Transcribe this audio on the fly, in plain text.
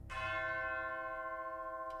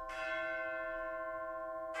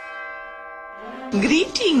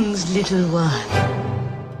Greetings, little one.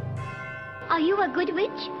 Are you a good witch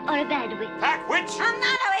or a bad witch? Bad witch? I'm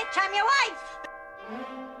not a witch, I'm your wife.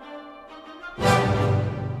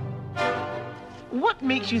 What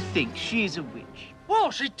makes you think she's a witch?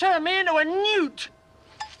 Well, she turned me into a newt.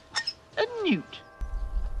 A newt?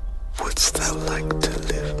 Wouldst thou like to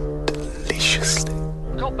live deliciously?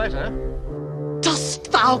 Got better.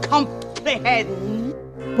 Dost thou comprehend?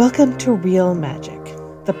 Welcome to Real Magic,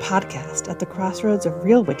 the podcast at the crossroads of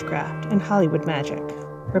real witchcraft and Hollywood magic,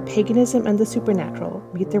 where paganism and the supernatural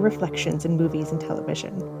meet their reflections in movies and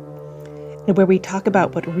television, and where we talk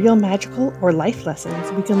about what real magical or life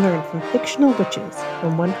lessons we can learn from fictional witches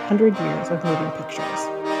from 100 years of moving pictures.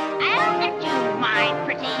 I'll get you, my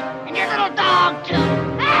pretty, and your little dog, too.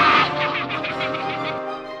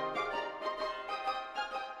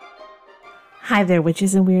 Hi there,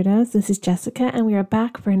 witches and weirdos. This is Jessica, and we are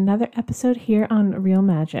back for another episode here on Real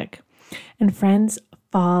Magic. And friends,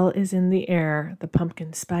 fall is in the air. The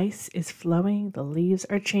pumpkin spice is flowing, the leaves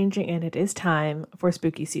are changing, and it is time for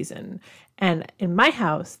spooky season. And in my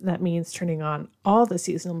house, that means turning on all the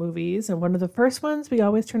seasonal movies. And one of the first ones we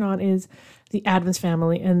always turn on is The Addams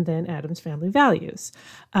Family and then Addams Family Values.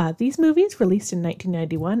 These movies, released in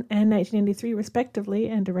 1991 and 1993 respectively,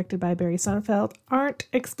 and directed by Barry Sonnenfeld, aren't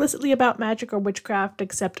explicitly about magic or witchcraft,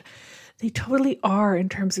 except they totally are in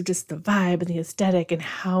terms of just the vibe and the aesthetic and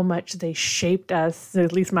how much they shaped us,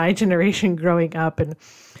 at least my generation growing up, and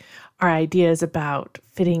our ideas about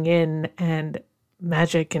fitting in and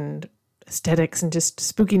magic and aesthetics and just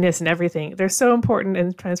spookiness and everything. They're so important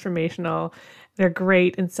and transformational. They're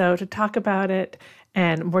great. And so to talk about it,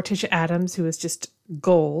 and Morticia Addams, who is just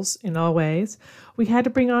goals in all ways, we had to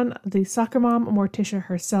bring on the soccer mom, Morticia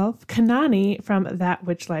herself, Kanani from That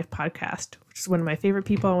Witch Life podcast, which is one of my favorite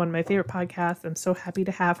people, one of my favorite podcasts. I'm so happy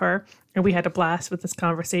to have her. And we had a blast with this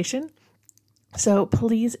conversation. So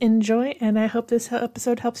please enjoy. And I hope this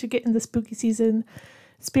episode helps you get in the spooky season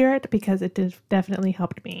spirit, because it definitely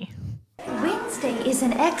helped me. Wednesday is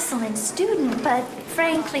an excellent student, but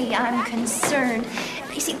frankly, I'm concerned.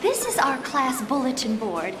 You see, this is our class bulletin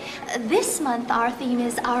board. This month, our theme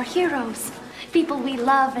is our heroes, people we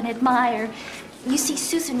love and admire. You see,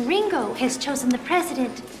 Susan Ringo has chosen the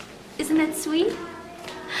president. Isn't that sweet?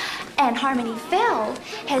 And Harmony Fell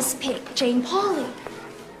has picked Jane Pauley.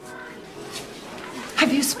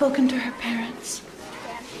 Have you spoken to her parents?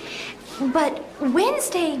 But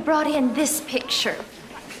Wednesday brought in this picture.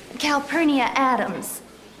 Calpurnia Addams.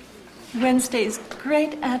 Wednesday's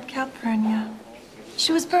great Aunt Calpurnia.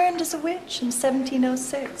 She was burned as a witch in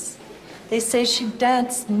 1706. They say she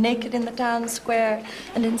danced naked in the town square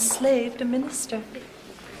and enslaved a minister.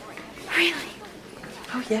 Really?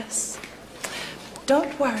 Oh, yes.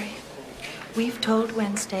 Don't worry. We've told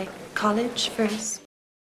Wednesday, college first.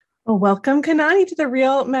 Well, welcome, Kanani, to the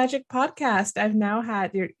Real Magic podcast. I've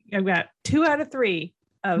got 2 out of 3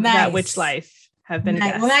 of That Witch Life have been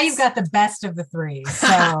guests. Well, now you've got the best of the 3,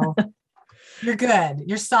 so you're good.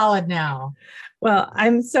 You're solid now. Well,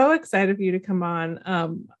 I'm so excited for you to come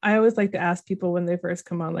on. I always like to ask people when they first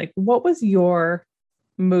come on, like, what was your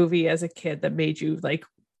movie as a kid that made you like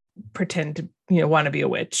pretend to, want to be a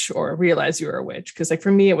witch or realize you were a witch? Because like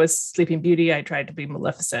for me, it was Sleeping Beauty. I tried to be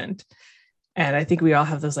Maleficent. And I think we all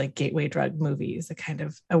have those like gateway drug movies that kind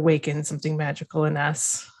of awaken something magical in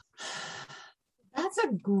us.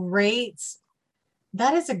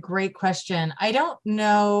 That is a great question. I don't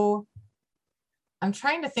know. I'm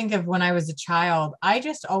trying to think of when I was a child. I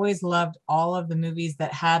just always loved all of the movies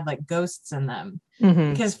that had like ghosts in them.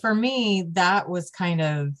 Mm-hmm. Because for me, that was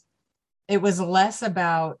it was less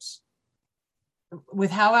about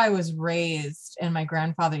with how I was raised. And my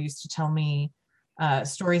grandfather used to tell me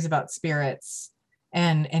stories about spirits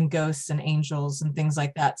and ghosts and angels and things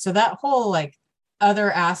like that. So that whole like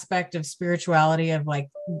other aspect of spirituality of like,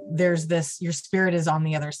 there's this, your spirit is on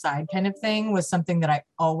the other side kind of thing was something that I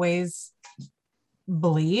always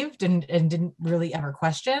believed and didn't really ever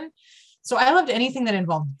question. So I loved anything that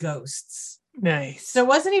involved ghosts. Nice. So it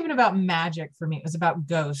wasn't even about magic for me. It was about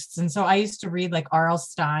ghosts. And so I used to read like R.L.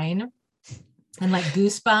 Stine and like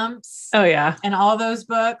Goosebumps. Oh yeah. And all those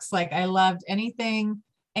books. Like I loved anything,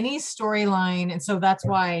 any storyline. And so that's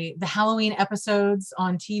why the Halloween episodes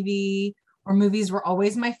on TV or movies were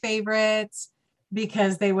always my favorites,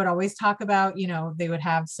 because they would always talk about, they would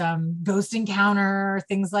have some ghost encounter,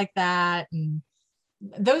 things like that. And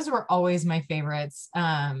those were always my favorites.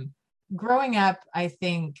 Growing up, I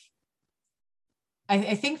think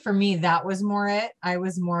for me, that was more it. I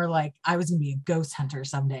was more like, I was going to be a ghost hunter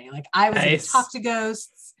someday. Like I was going to talk to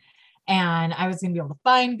ghosts and I was going to be able to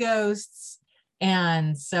find ghosts.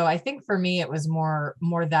 And so I think for me, it was more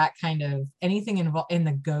that kind of anything involved in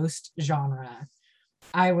the ghost genre.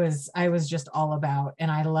 I was just all about, and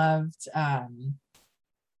I loved, I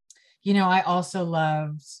also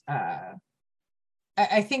loved,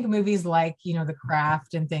 I think movies like, The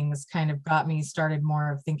Craft and things kind of got me started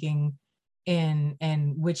more of thinking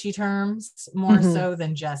in witchy terms more so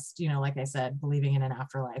than just, like I said, believing in an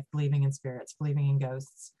afterlife, believing in spirits, believing in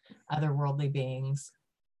ghosts, otherworldly beings.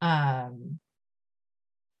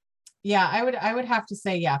 Yeah, I would have to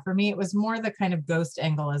say, yeah, for me, it was more the kind of ghost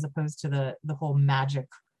angle as opposed to the whole magic,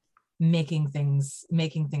 making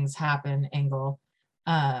things happen angle.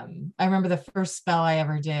 I remember the first spell I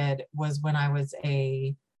ever did was when I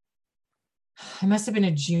must have been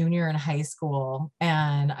a junior in high school,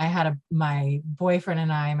 and I had my boyfriend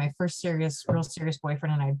and I, my first real serious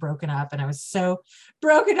boyfriend and I, broken up, and I was so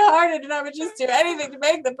brokenhearted, and I would just do anything to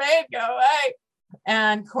make the pain go away.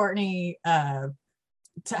 And Courtney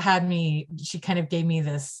she kind of gave me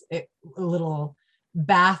this little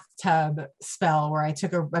bathtub spell where I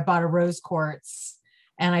bought a rose quartz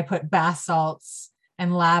and I put bath salts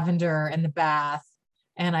and lavender in the bath,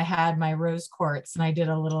 and I had my rose quartz and I did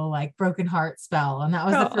a little like broken heart spell, and that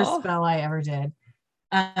was the first spell I ever did.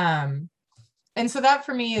 And so that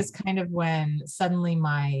for me is kind of when suddenly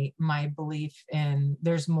my belief in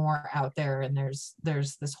there's more out there and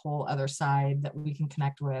there's this whole other side that we can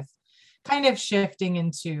connect with kind of shifting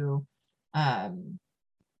into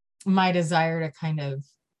my desire to kind of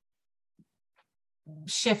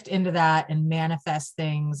shift into that and manifest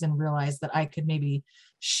things and realize that I could maybe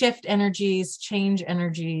shift energies, change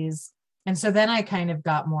energies. And so then I kind of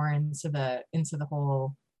got more into the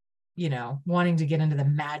whole, wanting to get into the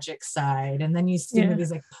magic side. And then you see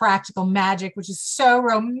movies like Practical Magic, which is so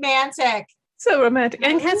romantic. So romantic.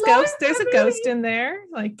 And has ghosts. There's a ghost in there.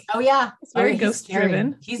 Like, oh yeah. It's very ghost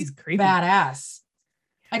driven. He's creepy. Badass.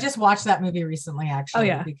 I just watched that movie recently, actually. Oh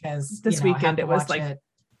yeah. Because this weekend it was like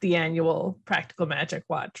the annual Practical Magic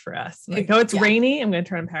watch for us. Like, it's rainy. I'm going to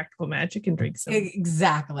turn on Practical Magic and drink some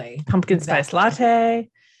pumpkin spice latte.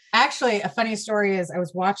 Actually, a funny story is I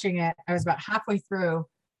was watching it. I was about halfway through,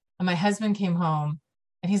 and my husband came home,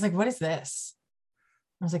 and he's like, "What is this?"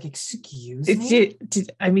 I was like, "Excuse me."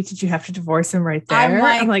 Did you have to divorce him right there?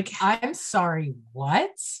 I'm like, I'm sorry,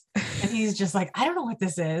 what? And he's just like, "I don't know what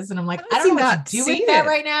this is," and I'm like, "I don't know what to do with that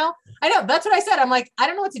right now." I know, that's what I said. I'm like, "I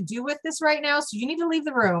don't know what to do with this right now, so you need to leave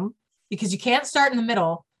the room because you can't start in the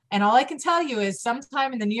middle. And all I can tell you is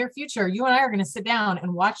sometime in the near future, you and I are going to sit down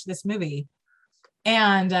and watch this movie."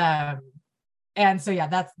 And so yeah,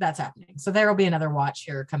 that's happening. So there will be another watch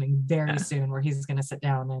here coming very soon where he's going to sit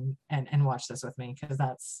down and watch this with me, because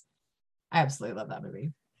I absolutely love that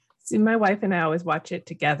movie. See, my wife and I always watch it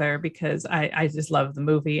together because I just love the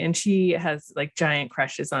movie, and she has like giant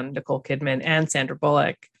crushes on Nicole Kidman and Sandra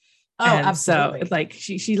Bullock. Oh, and absolutely. So like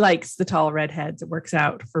she likes the tall redheads. It works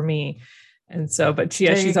out for me. And so, but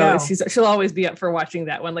she'll always be up for watching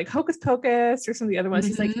that one, like Hocus Pocus or some of the other ones.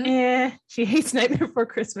 She's like, she hates Nightmare Before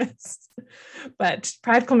Christmas, but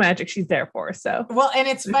Practical Magic she's there for. So well, and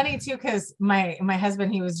it's funny too, because my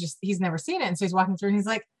husband, he's never seen it, and so he's walking through and he's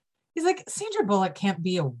like Sandra Bullock can't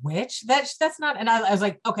be a witch. That's not. And I was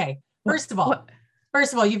like, okay, first of all,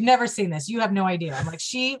 you've never seen this. You have no idea. I'm like,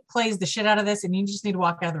 she plays the shit out of this, and you just need to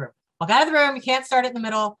walk out of the room. Walk out of the room. You can't start it in the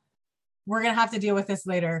middle. We're gonna have to deal with this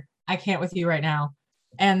later. I can't with you right now.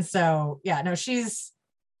 And so, yeah, no,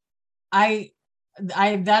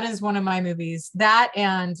 that is one of my movies. That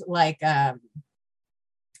and like, I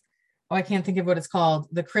can't think of what it's called.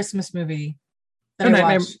 The Christmas movie that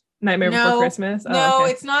I watched. Nightmare Before Christmas? No,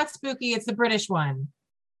 It's not spooky. It's the British one.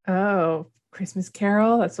 Oh, Christmas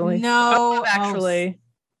Carol? That's only... No. Love Actually.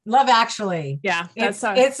 Love Actually. Yeah.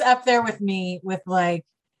 It's up there with me with like,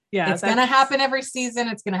 yeah, it's going to happen every season.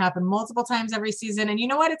 It's going to happen multiple times every season. And you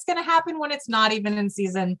know what? It's going to happen when it's not even in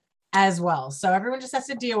season as well. So everyone just has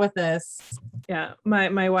to deal with this. Yeah.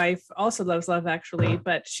 My wife also loves Love Actually,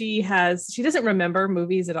 but she doesn't remember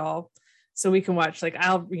movies at all. So we can watch, like,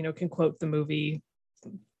 I'll, can quote the movie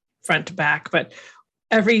front to back, but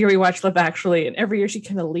every year we watch Love Actually, and every year she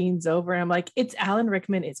kind of leans over and I'm like, it's Alan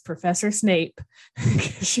Rickman, it's Professor Snape.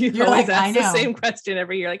 She always asks the same question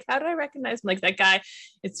every year, like, how do I recognize him? Like, that guy,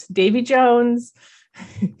 it's Davy Jones.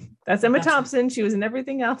 That's Emma Thompson. She was in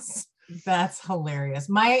everything else. That's hilarious.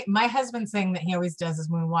 My husband's thing that he always does is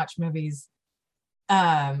when we watch movies,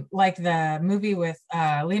 like the movie with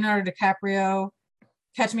Leonardo DiCaprio,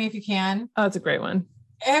 Catch Me If You Can. Oh, it's a great one.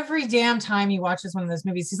 Every damn time he watches one of those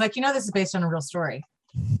movies, he's like, this is based on a real story.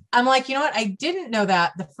 I'm like, you know what? I didn't know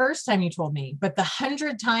that the first time you told me, but the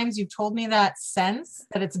 100 times you've told me that since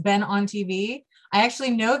that it's been on TV, I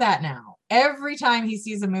actually know that now. every time he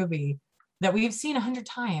sees a movie that we've seen 100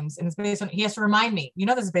 times and it's based on, he has to remind me,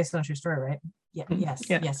 this is based on a true story, right? Yeah.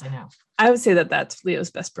 Yes, I know. I would say that that's Leo's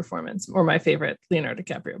best performance, or my favorite Leonardo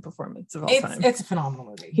DiCaprio performance of all time. It's a phenomenal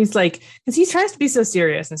movie. He's like, because he tries to be so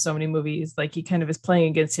serious in so many movies, like he kind of is playing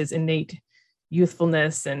against his innate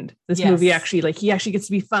youthfulness, and this movie actually, like, he actually gets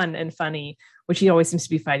to be fun and funny, which he always seems to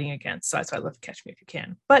be fighting against. So that's why I love Catch Me If You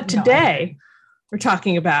Can. But today I'm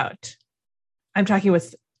talking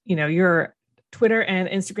with, your Twitter and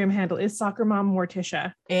Instagram handle is Soccer Mom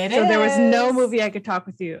Morticia. There was no movie I could talk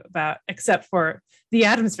with you about except for the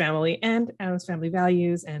Addams Family and Addams Family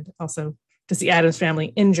Values, and also just the Addams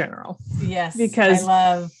Family in general. Yes, because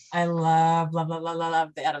I love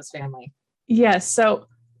the Addams Family. Yes. So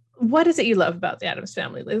what is it you love about the Addams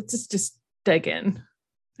Family? Let's just dig in,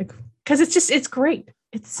 like, because it's great.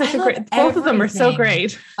 It's such a great. Both of them are so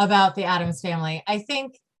great about the Addams Family.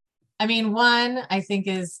 One, I think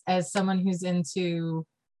is, as someone who's into,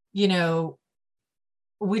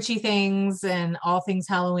 witchy things and all things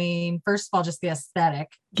Halloween, first of all, just the aesthetic.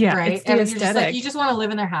 Yeah. Right. It's the aesthetic. Just like, you just want to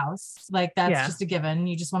live in their house. Like that's just a given.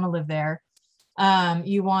 You just want to live there.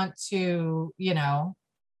 You want to,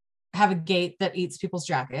 have a gate that eats people's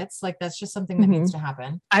jackets. Like that's just something that needs to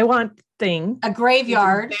happen. I want a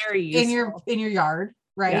graveyard in your yard,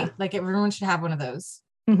 right? Yeah. Like everyone should have one of those.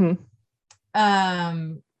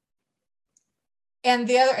 And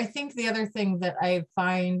the other thing that I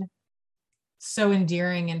find so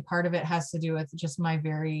endearing, and part of it has to do with just my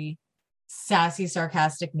very sassy,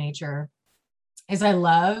 sarcastic nature, is I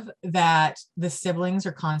love that the siblings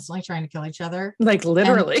are constantly trying to kill each other. Like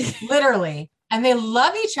literally. And they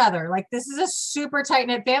love each other. Like this is a super tight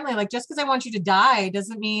knit family. Like just because I want you to die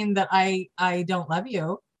doesn't mean that I don't love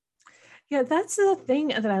you. Yeah, that's the thing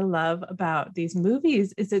that I love about these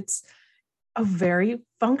movies is it's a very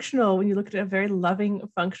functional, when you look at a very loving,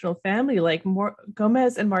 functional family. Like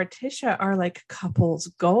Gomez and Morticia are like couples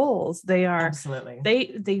goals. They are absolutely,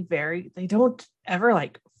 they don't ever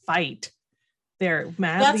like fight. They're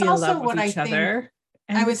madly in love with each other.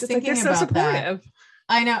 And I was thinking about that.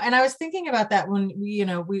 I know. And I was thinking about that when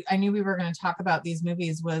I knew we were going to talk about these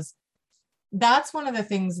movies. That's one of the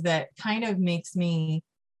things that kind of makes me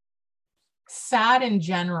sad in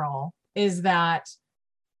general, is that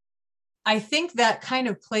I think that kind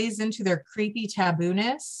of plays into their creepy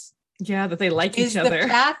taboo-ness. Yeah, that they like each other. The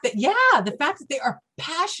fact that they are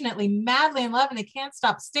passionately, madly in love, and they can't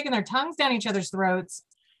stop sticking their tongues down each other's throats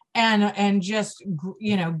and just,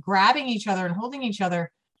 grabbing each other and holding each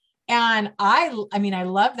other. And I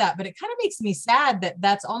love that, but it kind of makes me sad that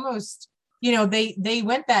that's almost, they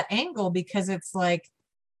went that angle because it's like,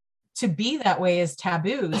 to be that way is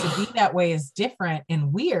taboo. To be that way is different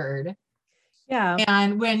and weird. Yeah.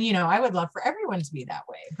 And when, I would love for everyone to be that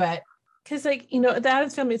way, but because the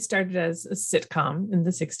Addams Family started as a sitcom in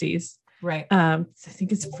the 60s. Right. I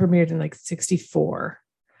think it's premiered in like 64.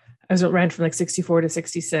 It ran from like 64 to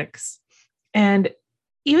 66. And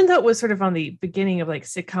even though it was sort of on the beginning of like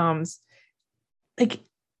sitcoms, like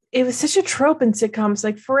it was such a trope in sitcoms,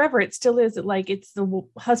 like forever, it still is. Like it's the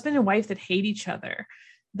husband and wife that hate each other,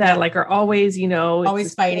 that like are always,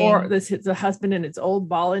 always fighting. Or the husband and its old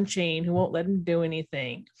ball and chain who won't let him do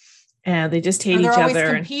anything. And they just hate each other. They're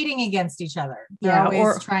always competing against each other. They're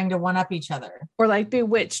always trying to one up each other. Or like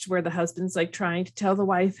Bewitched, where the husband's like trying to tell the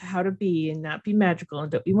wife how to be and not be magical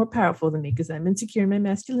and don't be more powerful than me because I'm insecure in my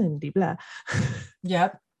masculinity, blah.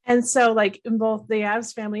 Yep. And so like in both the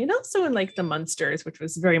Addams Family and also in like the Munsters, which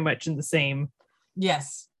was very much in the same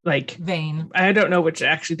like vein. I don't know which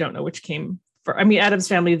came first. I mean, Addams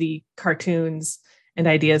Family, the cartoons and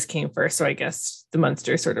ideas came first. So I guess the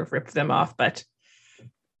Munsters sort of ripped them off, but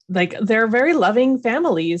like they're very loving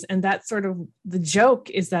families, and that's sort of the joke,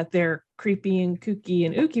 is that they're creepy and kooky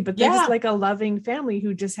and ooky, but they're just like a loving family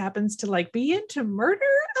who just happens to like be into murder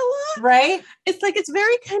a lot, right? It's like, it's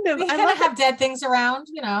very kind of, I love have dead things around,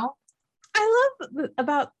 I love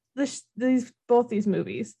about both these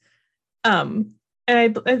movies, and I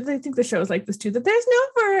think the show is like this too, that there's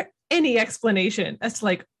never any explanation as to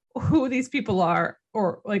like who these people are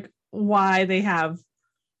or like why they have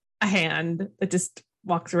a hand that just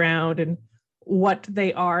walks around and what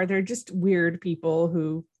they are. They're just weird people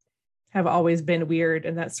who have always been weird,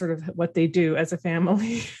 and that's sort of what they do as a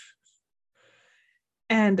family.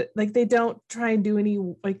 And like they don't try and do any,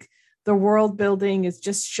 like the world building is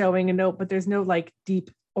just showing a note, but there's no like deep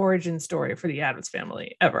origin story for the Addams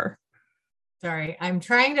Family ever. Sorry, I'm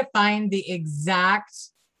trying to find the exact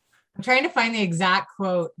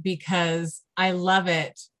quote because I love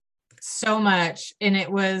it so much. And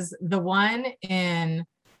it was the one in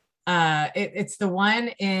it's the one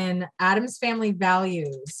in Addams Family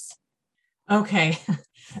Values, Okay.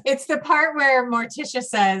 It's the part where Morticia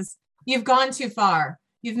says, "You've gone too far.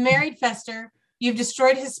 You've married Fester. You've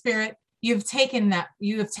destroyed his spirit. You have taken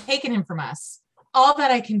him from us. All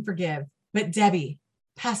that I can forgive. But Debbie,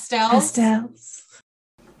 pastels?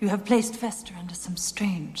 You have placed Fester under some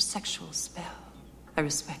strange sexual spell. I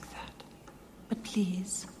respect that. But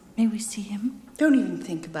please, may we see him? Don't even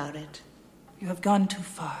think about it. You have gone too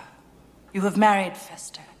far. You have married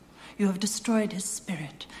Fester. You have destroyed his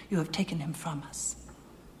spirit. You have taken him from us.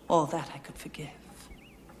 All that I could forgive.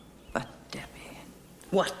 But Debbie...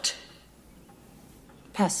 What?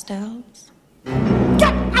 Pastels?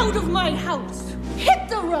 Get out of my house! Hit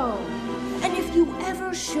the road! And if you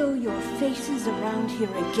ever show your faces around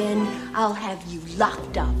here again, I'll have you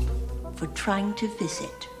locked up for trying to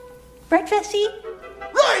visit. Right, Fessy?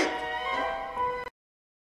 Right!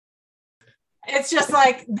 It's just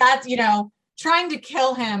like that, trying to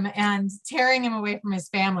kill him and tearing him away from his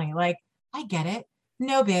family. Like, I get it.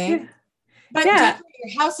 No big. Yeah. But decorate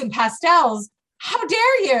your house in pastels. How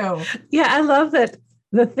dare you? Yeah, I love that.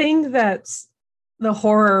 The thing that's the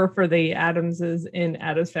horror for the Addamses in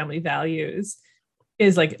Addams Family Values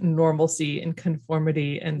is like normalcy and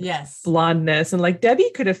conformity and blondness. And like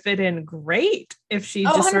Debbie could have fit in great if she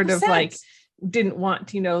just 100%. Sort of like didn't want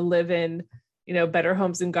to, live in, Better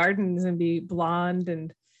Homes and Gardens and be blonde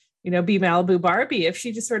and, be Malibu Barbie. If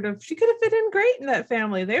she just she could have fit in great in that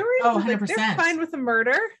family. They were 100%. They're fine with the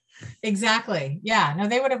murder. Exactly. Yeah. No,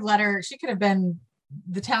 they would have let her, she could have been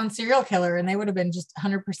the town serial killer and they would have been just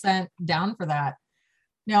 100% down for that.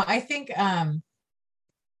 No, I think that's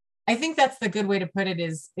the good way to put it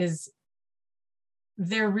is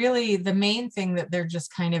they're really the main thing that they're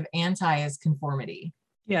just kind of anti is conformity.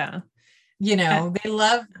 Yeah. They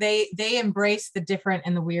embrace the different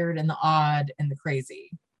and the weird and the odd and the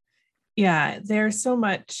crazy. Yeah. There's so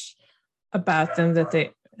much about them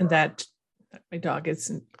that my dog is,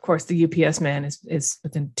 of course, the UPS man is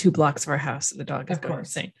within 2 blocks of our house. So the dog is going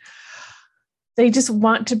insane. They just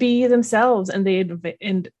want to be themselves, and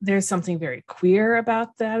there's something very queer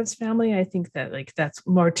about the Addams Family. I think that that's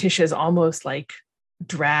Morticia's almost like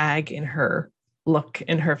drag in her look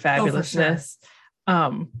and her fabulousness.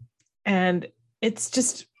 And it's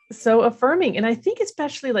just so affirming. And I think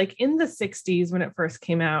especially like in the 60s when it first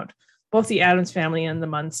came out, both the Addams Family and the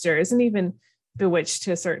Munsters, and even Bewitched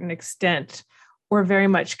to a certain extent, were very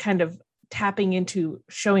much kind of tapping into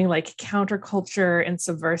showing like counterculture and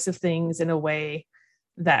subversive things in a way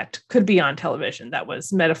that could be on television that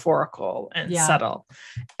was metaphorical and subtle.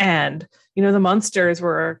 And, the Munsters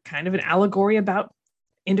were kind of an allegory about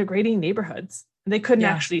integrating neighborhoods. They couldn't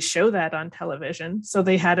actually show that on television. So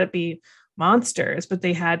they had it be monsters, but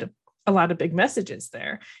they had a lot of big messages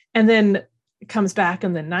there. And then it comes back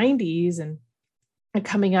in the 90s and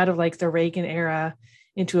coming out of like the Reagan era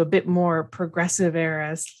into a bit more progressive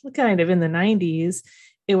eras, kind of in the 90s,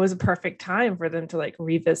 it was a perfect time for them to like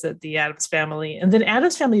revisit the Addams Family. And then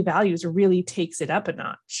Addams Family Values really takes it up a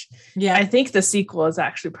notch. Yeah. I think the sequel is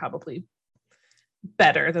actually probably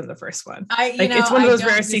better than the first one. It's one of those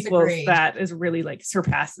rare sequels that is really like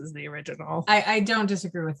surpasses the original. I don't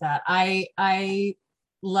disagree with that. I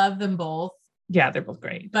love them both. Yeah, they're both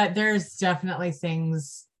great. But there's definitely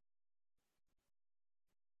things,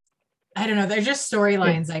 I don't know, they're just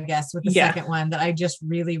storylines, I guess, with the second one that I just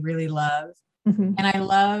really, really love. Mm-hmm. And I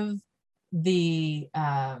love the,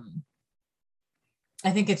 I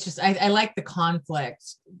think it's just, I like the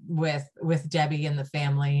conflict with Debbie and the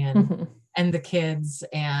family and the kids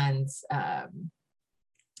and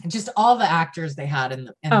just all the actors they had in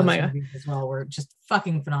those movies as well were just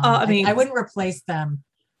fucking phenomenal. I wouldn't replace them.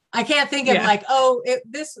 I can't think of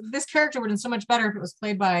this character would have been so much better if it was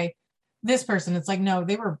played by this person. It's like, no,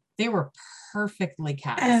 they were perfectly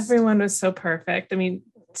cast. Everyone was so perfect. I mean,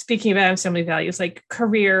 speaking of Addams Family Values, like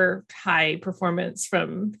career high performance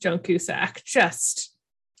from Joan Cusack, just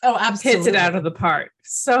absolutely hits it out of the park.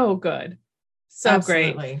 So good. So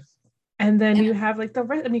absolutely great. And then you have like the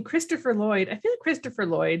rest. I mean, Christopher Lloyd. I feel like Christopher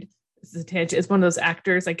Lloyd, this is a tangent, is one of those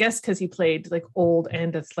actors, I guess, because he played like old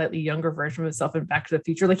and a slightly younger version of himself in Back to the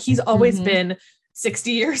Future. Like he's always been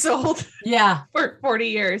 60 years old. Yeah. For 40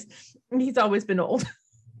 years. And he's always been old.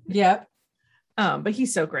 Yep. But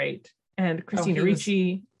he's so great. And Christina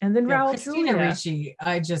Ricci. And then Raul Christina Ricci.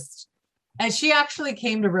 And she actually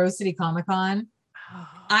came to Rose City Comic Con.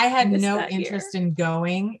 I had no interest in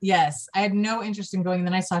going. Yes, I had no interest in going.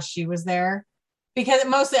 Then I saw she was there because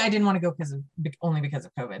mostly I didn't want to go only because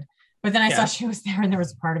of COVID. But then I saw she was there, and there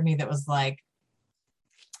was a part of me that was like,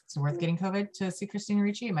 "Is it worth getting COVID to see Christina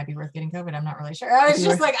Ricci? It might be worth getting COVID. I'm not really sure." I was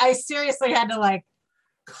just like, I seriously had to like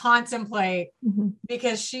contemplate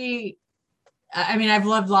because she I mean, I've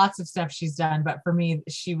loved lots of stuff she's done, but for me,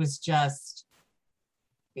 she was just,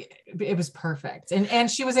 it was perfect. And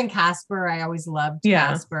she was in Casper. I always loved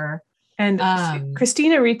Casper. And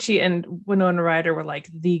Christina Ricci and Winona Ryder were like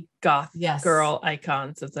the goth girl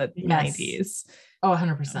icons of the 90s. Oh,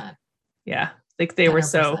 100%. Yeah. Like they 100%. Were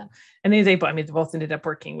so, and they both ended up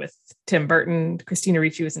working with Tim Burton. Christina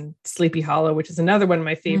Ricci was in Sleepy Hollow, which is another one of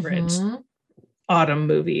my favorite autumn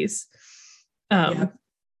movies.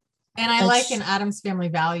 And I like in Addams Family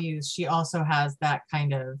Values, she also has that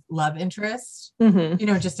kind of love interest,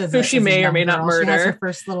 just as who she may or may not murder. She has her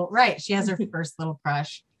first little, she has her first little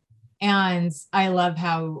crush. And I love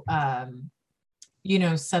how,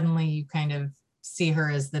 suddenly you kind of see her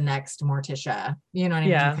as the next Morticia, you know what I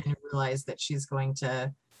mean? You kind of realize that she's going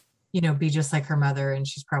to, be just like her mother, and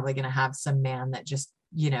she's probably going to have some man that just,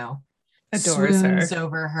 adores her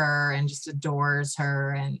over her and just adores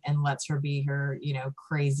her and lets her be her,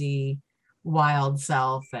 crazy, wild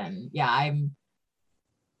self. And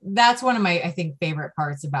that's one of my, I think, favorite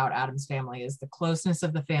parts about Addams Family is the closeness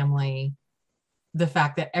of the family, the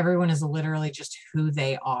fact that everyone is literally just who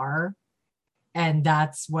they are. And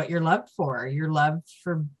that's what you're loved for. You're loved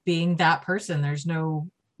for being that person. There's no,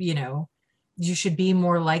 you should be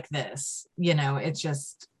more like this. It's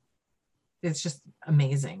just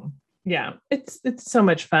amazing. Yeah, it's so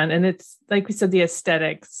much fun. And it's like we said, the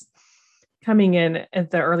aesthetics coming in at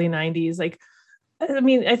the early 90s. Like, I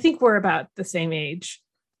mean, I think we're about the same age.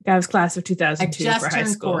 I was class of 2002 for high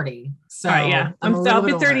school. 40. So all right, yeah. I'll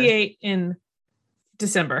be 38 in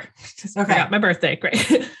December. Just forgot my birthday.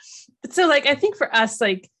 Great. So like, I think for us,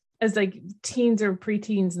 like as like teens or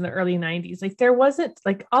preteens in the early 90s, like there wasn't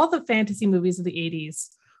like all the fantasy movies of the 80s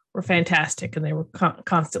were fantastic and they were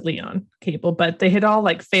constantly on cable, but they had all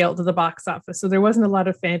like failed to the box office. So there wasn't a lot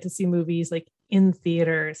of fantasy movies like in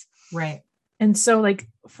theaters. Right. And so like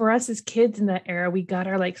for us as kids in that era, we got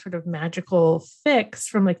our like sort of magical fix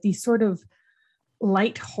from like these sort of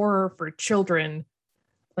light horror for children,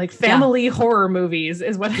 like family horror movies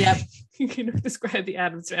is what you can describe the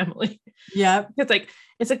Addams Family. Yeah. It's like,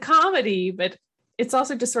 it's a comedy, but it's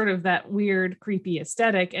also just sort of that weird, creepy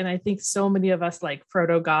aesthetic. And I think so many of us like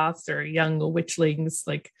proto-goths or young witchlings,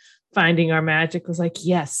 like finding our magic was like,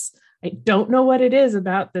 yes, I don't know what it is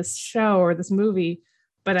about this show or this movie,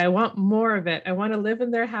 but I want more of it. I want to live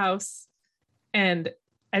in their house and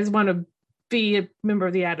I just want to be a member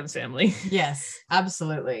of the Addams Family. Yes,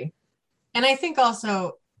 absolutely. And I think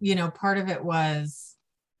also, part of it was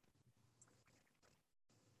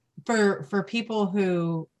for people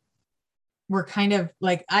who were kind of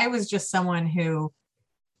like, I was just someone who,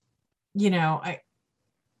 I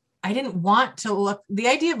didn't want to look, the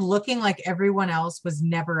idea of looking like everyone else was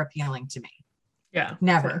never appealing to me. Yeah.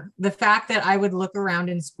 Never. Sure. The fact that I would look around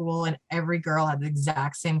in school and every girl had the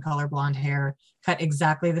exact same color blonde hair, cut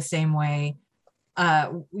exactly the same way,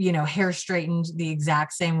 hair straightened the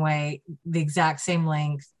exact same way, the exact same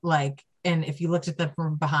length, like, and if you looked at them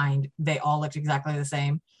from behind, they all looked exactly the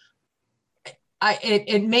same.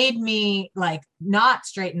 It made me like not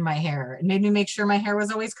straighten my hair. It made me make sure my hair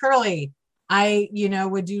was always curly. I,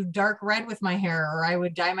 would do dark red with my hair, or I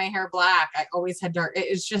would dye my hair black. I always had dark.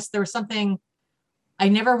 It's just, there was something, I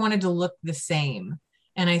never wanted to look the same.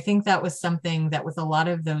 And I think that was something that with a lot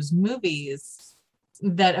of those movies,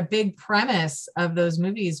 that a big premise of those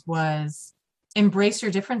movies was embrace your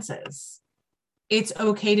differences. It's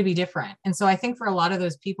okay to be different. And so I think for a lot of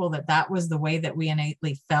those people that was the way that we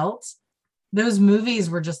innately felt. Those movies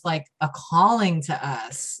were just like a calling to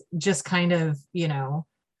us, just kind of,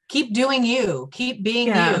 keep doing you, keep being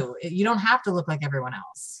you. You don't have to look like everyone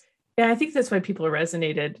else. Yeah, I think that's why people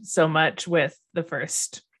resonated so much with the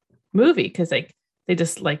first movie, because like they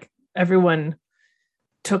just like everyone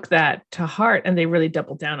took that to heart and they really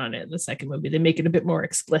doubled down on it in the second movie. They make it a bit more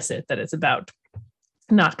explicit that it's about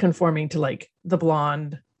not conforming to like the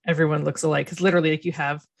blonde, everyone looks alike. Because literally like you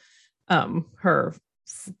have her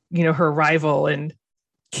rival in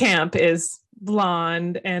camp is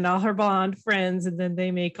blonde and all her blonde friends, and then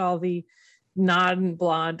they make all the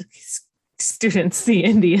non-blonde students the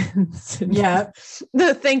Indians. Yeah.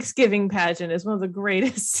 The Thanksgiving pageant is one of the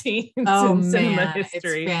greatest scenes in cinema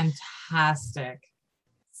history. It's fantastic.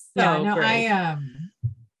 So great.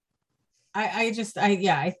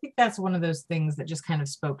 I think that's one of those things that just kind of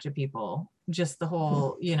spoke to people. Just the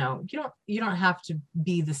whole, you don't have to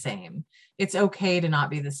be the same. It's okay to not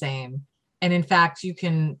be the same. And in fact, you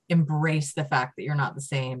can embrace the fact that you're not the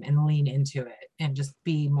same and lean into it and just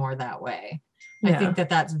be more that way. Yeah. I think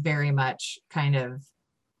that's very much kind of,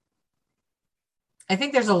 I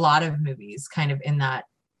think there's a lot of movies kind of in that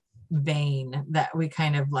vein that we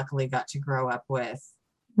kind of luckily got to grow up with.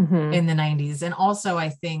 in the 90s. And also I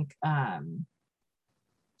think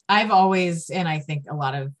I've always, and I think a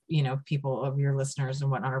lot of, you know, people of your listeners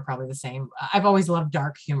and whatnot are probably the same. I've always loved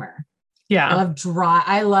dark humor. Yeah.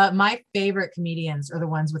 I love my favorite comedians are the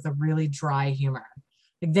ones with a really dry humor.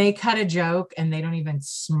 Like they cut a joke and they don't even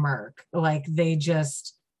smirk. Like they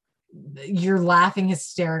just, you're laughing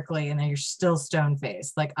hysterically and then you're still stone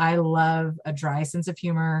faced. Like I love a dry sense of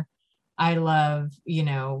humor. I love, you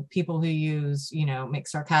know, people who use, you know, make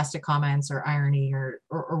sarcastic comments or irony or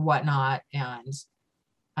whatnot. And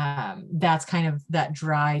that's kind of that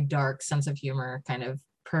dry, dark sense of humor kind of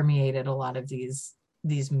permeated a lot of these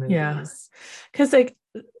movies. Yeah. Because like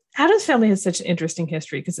Addams Family has such an interesting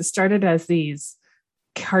history because it started as these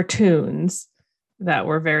cartoons that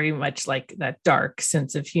were very much like that dark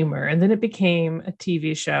sense of humor. And then it became a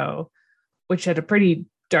TV show, which had a pretty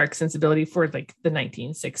dark sensibility for like the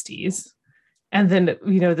 1960s. And then,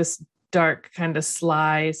 you know, this dark kind of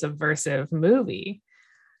sly, subversive movie.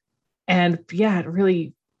 And yeah, it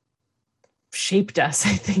really shaped us,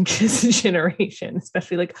 I think, as a generation,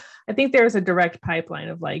 especially like, I think there was a direct pipeline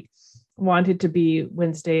of like wanted to be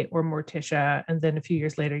Wednesday or Morticia. And then a few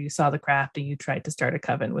years later, you saw The Craft and you tried to start a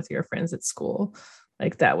coven with your friends at school.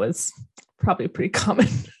 Like that was probably a pretty common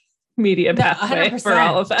media pathway 100%. For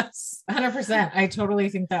all of us. 100%. I totally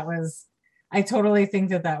think that was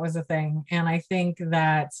a thing. And I think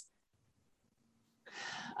that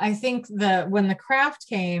when The Craft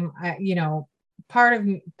came, you know, part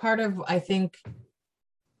of I think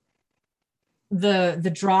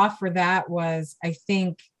the draw for that was, I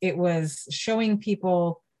think it was showing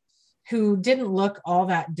people who didn't look all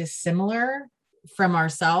that dissimilar from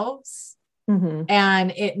ourselves. Mm-hmm.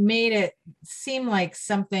 And it made it seem like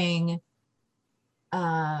something,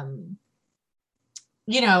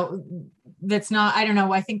 you know, that's not, I don't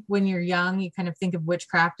know. I think when you're young, you kind of think of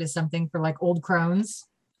witchcraft as something for like old crones.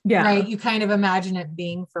 Yeah. Right. You kind of imagine it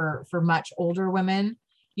being for much older women.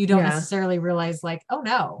 You don't necessarily realize like, oh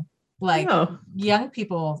no, like young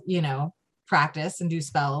people, you know, practice and do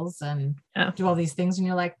spells and do all these things. And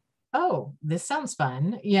you're like, oh, this sounds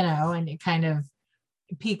fun, you know, and it kind of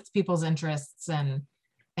piqued people's interests. And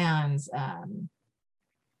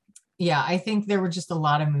yeah, I think there were just a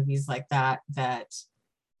lot of movies like that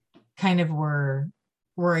kind of were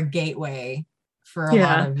a gateway for a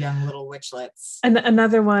lot of young little witchlets. And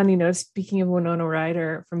another one, you know, speaking of Winona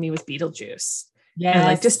Ryder, for me was Beetlejuice. Yeah. And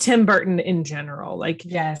like just Tim Burton in general. Like,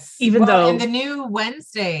 yes. Even though. And the new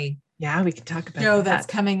Wednesday. Yeah, we can talk about show that's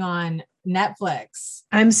coming on Netflix.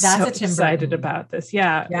 I'm so excited about this.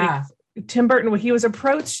 Yeah. Yeah. Like, Tim Burton, when he was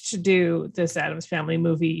approached to do this Addams Family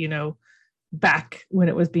movie, you know, back when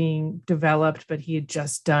it was being developed, but he had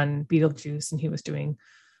just done Beetlejuice and he was doing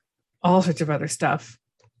all sorts of other stuff.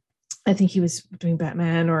 I think he was doing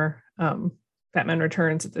Batman or Batman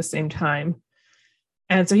Returns at the same time.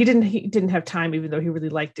 And so he didn't have time, even though he really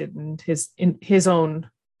liked it. And his own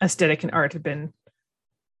aesthetic and art had been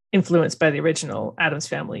influenced by the original Addams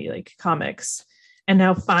Family, like comics. And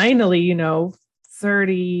now finally, you know,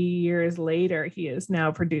 30 years later, he is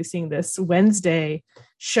now producing this Wednesday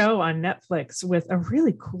show on Netflix with a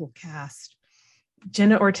really cool cast.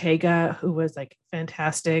 Jenna Ortega, who was like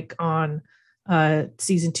fantastic on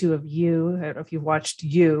season 2 of You. I don't know if you've watched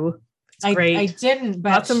You. It's great. I didn't,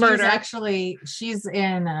 but lots of murder. She's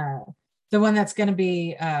in the one that's going to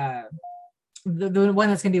be the one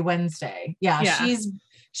that's going to be Wednesday. Yeah.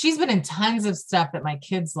 She's been in tons of stuff that my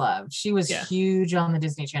kids love. She was huge on the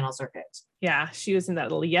Disney Channel circuit. Yeah, she was in that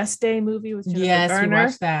little Yes Day movie with Jennifer Yes, Garner. we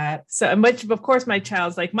watched that. So much, of course, my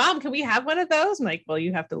child's like, "Mom, can we have one of those?" I'm like, "Well,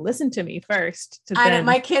 you have to listen to me first."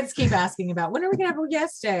 My kids keep asking about when are we gonna have a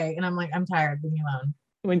Yes Day, and I'm like, I'm tired. Leave me alone.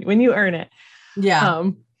 When you earn it, yeah.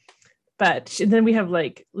 But then we have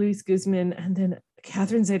like Luis Guzman, and then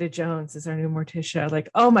Catherine Zeta-Jones is our new Morticia. Like,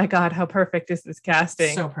 oh my God, how perfect is this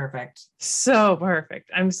casting? So perfect. So perfect.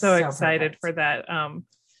 I'm so excited for that.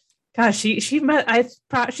 Gosh,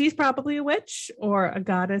 she's probably a witch or a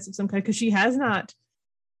goddess of some kind because she has not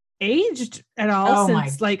aged at all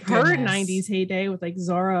since like her 90s heyday with like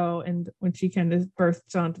Zorro, and when she kind of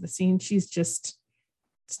bursts onto the scene, she's just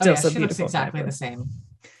still so beautiful. Looks exactly the same.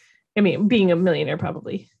 I mean, being a millionaire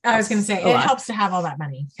probably. I was going to say it helps to have all that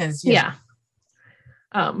money because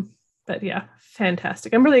but yeah,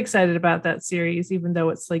 fantastic. I'm really excited about that series, even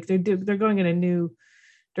though it's like they're going in a new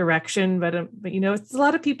direction, but you know, it's a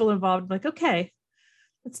lot of people involved. Like, okay,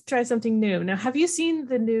 let's try something new. Now, have you seen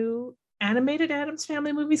the new animated Addams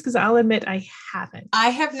Family movies? Because I'll admit I haven't.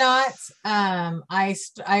 I have not.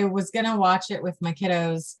 I was gonna watch it with my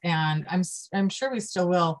kiddos, and I'm sure we still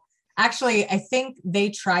will. Actually, I think they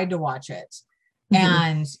tried to watch it,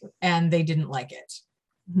 and they didn't like it.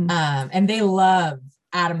 And they love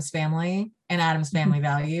Addams Family and Addams Family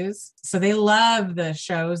Values. So they love the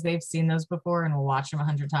shows. They've seen those before and will watch them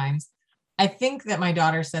 100 times. I think that my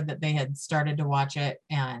daughter said that they had started to watch it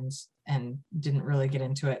and didn't really get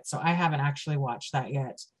into it. So I haven't actually watched that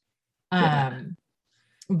yet.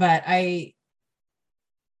 But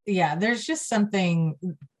there's just something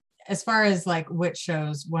as far as like witch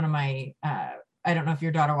shows. One of my, I don't know if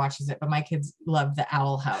your daughter watches it, but my kids love the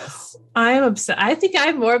Owl House. I am obsessed. I think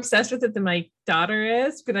I'm more obsessed with it than my daughter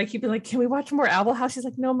is, but I keep being like, can we watch more Owl House? She's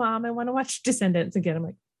like, no, Mom, I want to watch Descendants again. I'm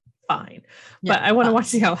like, fine. Yeah, but I want to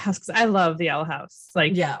watch the Owl House because I love the Owl House.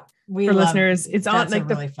 Like, for listeners, it's on like a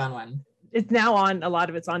really fun one. It's now on, a lot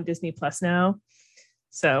of it's on Disney Plus now.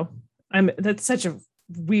 So that's such a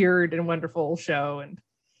weird and wonderful show. And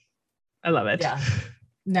I love it. Yeah.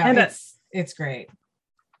 No, it's great.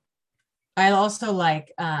 I also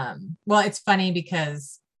like, it's funny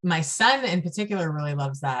because my son in particular really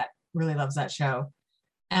loves that show.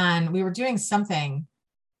 And we were doing something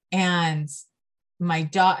and I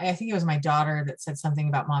think it was my daughter that said something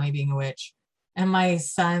about mommy being a witch. And my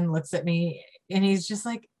son looks at me and he's just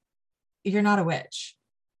like, you're not a witch.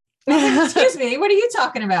 Like, excuse me, what are you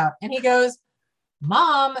talking about? And he goes,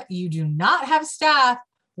 Mom, you do not have staff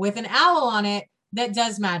with an owl on it that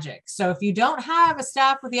does magic. So if you don't have a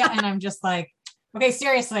staff with the, and I'm just like, okay,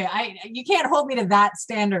 seriously, you can't hold me to that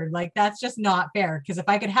standard. Like, that's just not fair. Because if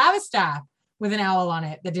I could have a staff with an owl on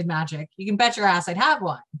it that did magic, you can bet your ass I'd have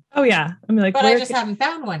one. Oh yeah, I mean, like, but I just haven't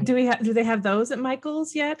found one. Do they have those at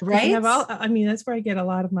Michael's yet? Right. That's where I get a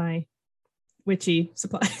lot of my witchy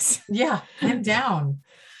supplies. Yeah, I'm down.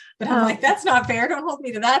 But I'm like, that's not fair. Don't hold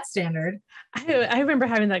me to that standard. I remember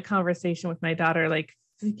having that conversation with my daughter, like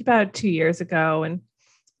about 2 years ago. And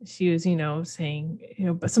she was, saying,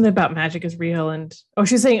 something about magic is real. And,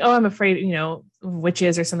 she's saying, I'm afraid, of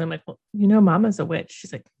witches or something. I'm like, well, Mama's a witch.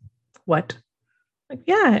 She's like, what? Like,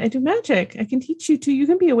 yeah, I do magic. I can teach you too. You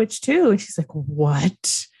can be a witch too. And she's like,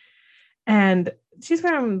 what? And she's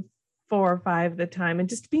around 4 or 5 at the time, and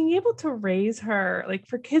just being able to raise her, like,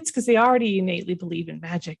 for kids, because they already innately believe in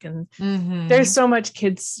magic, and there's so much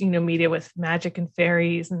kids media with magic and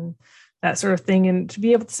fairies and that sort of thing, and to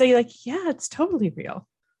be able to say, like, yeah, it's totally real.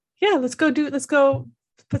 Yeah, let's go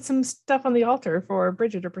put some stuff on the altar for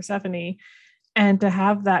Bridget or Persephone, and to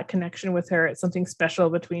have that connection with her, it's something special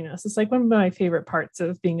between us. It's like one of my favorite parts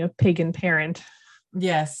of being a pagan parent.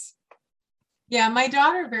 Yes. Yeah, my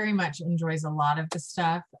daughter very much enjoys a lot of the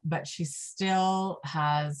stuff, but she still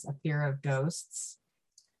has a fear of ghosts.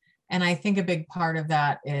 And I think a big part of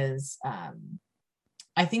that is,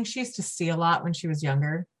 I think she used to see a lot when she was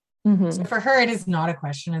younger. So for her, it is not a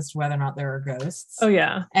question as to whether or not there are ghosts. Oh,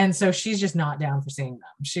 yeah. And so she's just not down for seeing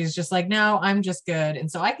them. She's just like, no, I'm just good. And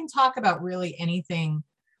so I can talk about really anything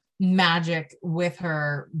magic with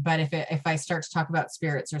her, but if I start to talk about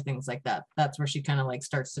spirits or things like that, that's where she kind of like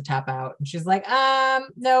starts to tap out, and she's like,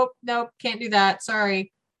 nope, can't do that,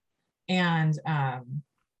 sorry. And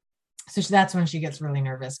so that's when she gets really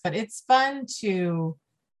nervous. But it's fun to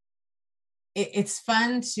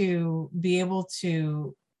be able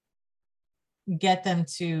to get them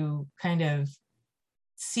to kind of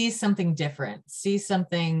see something different, see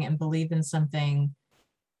something and believe in something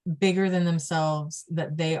bigger than themselves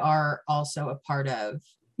that they are also a part of.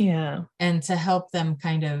 Yeah. And to help them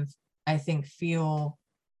kind of, I think, feel,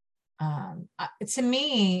 to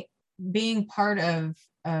me, being part of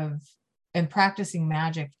and practicing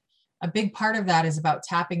magic, a big part of that is about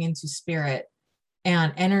tapping into spirit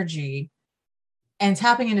and energy. And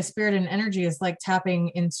tapping into spirit and energy is like tapping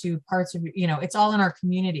into parts of, it's all in our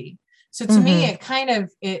community. So to me, it kind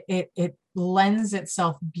of, it lends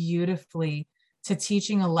itself beautifully to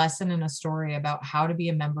teaching a lesson and a story about how to be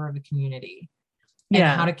a member of a community, and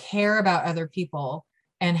how to care about other people,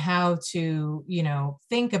 and how to,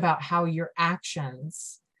 think about how your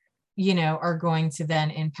actions, are going to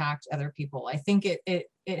then impact other people. I think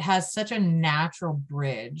it has such a natural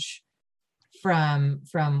bridge from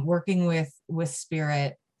working with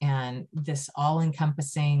spirit and this all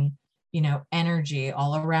encompassing, energy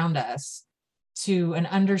all around us, to an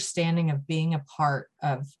understanding of being a part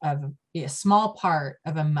of a small part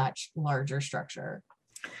of a much larger structure.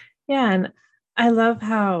 Yeah. And I love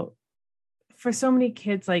how for so many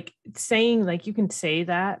kids, like, saying, like, you can say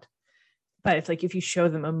that, but it's like, if you show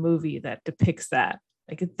them a movie that depicts that,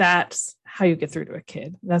 like, that's how you get through to a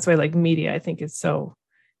kid. That's why, like, media, I think, is so,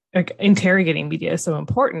 like, interrogating media is so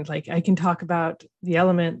important. Like, I can talk about the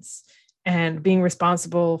elements and being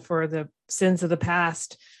responsible for the sins of the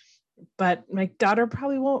past, but my daughter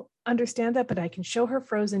probably won't understand that, but I can show her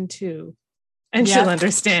Frozen 2 and she'll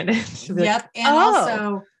understand it. Yep. And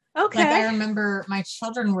also Okay. Like I remember my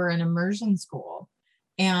children were in immersion school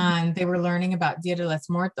and they were learning about Dia de los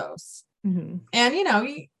Muertos. Mm-hmm.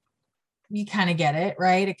 And you kind of get it,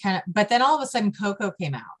 right? But then all of a sudden Coco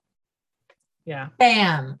came out. Yeah.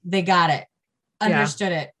 Bam, they got it.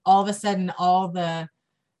 Understood it. All of a sudden, all the,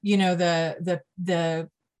 the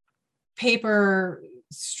paper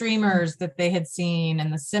streamers that they had seen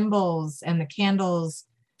and the symbols and the candles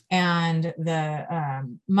and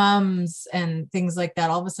the mums and things like that.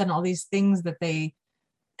 All of a sudden, all these things that they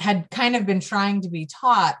had kind of been trying to be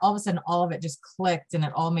taught, all of a sudden, all of it just clicked and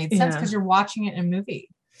it all made sense because you're watching it in a movie.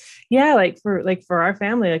 Yeah, for our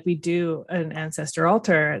family, like we do an ancestor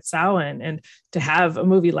altar at Samhain, and to have a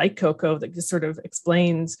movie like Coco that just sort of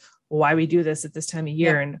explains why we do this at this time of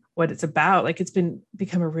year and what it's about. Like it's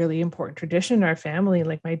become a really important tradition in our family.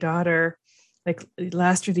 Like my daughter, like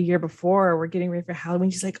last year, the year before, we're getting ready for Halloween.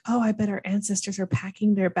 She's like, "Oh, I bet our ancestors are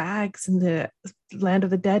packing their bags in the land of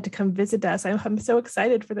the dead to come visit us. I'm so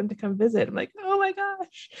excited for them to come visit." I'm like, "Oh my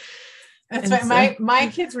gosh!" That's why my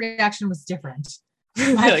kid's reaction was different.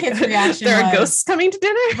 My kid's reaction there are ghosts coming to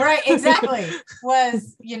dinner, right? Exactly.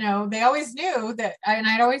 Was they always knew that, and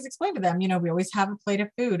I'd always explain to them, we always have a plate of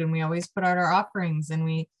food and we always put out our offerings and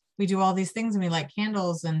we do all these things and we light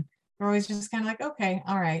candles and we're always just kind of like, okay,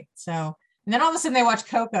 all right. So, and then all of a sudden they watch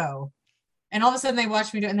Coco and all of a sudden they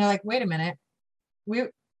watch me do it and they're like, wait a minute, we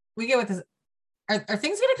get with this. Are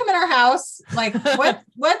things going to come in our house? Like what,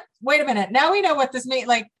 wait a minute. Now we know what this means.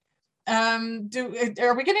 Like, are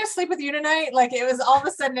we going to sleep with you tonight? Like it was all of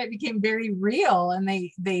a sudden it became very real and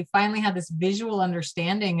they finally had this visual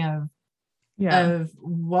understanding of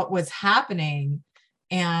what was happening.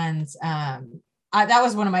 And that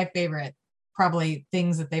was one of my favorite probably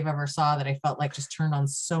things that they've ever saw that I felt like just turned on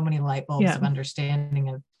so many light bulbs of understanding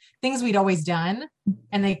of things we'd always done,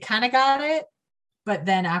 and they kind of got it, but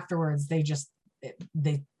then afterwards they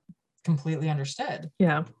completely understood.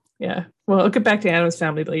 Yeah. Well, I'll get back to Addams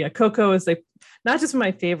Family, but Coco is like not just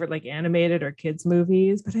my favorite like animated or kids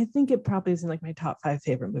movies, but I think it probably is in like my top 5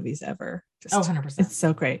 favorite movies ever. Just, 100%. It's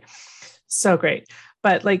so great. So great.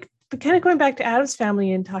 But kind of going back to Addams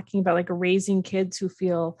Family and talking about like raising kids who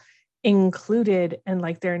feel included and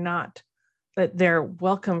like they're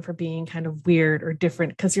welcome for being kind of weird or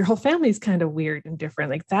different, because your whole family is kind of weird and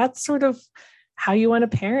different. Like that's sort of how you want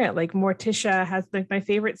to parent. Like Morticia has like my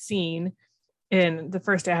favorite scene in the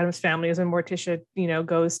first Addams Family is when Morticia,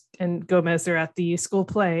 goes and Gomez are at the school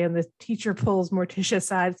play and the teacher pulls Morticia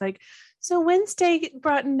aside. It's like, so Wednesday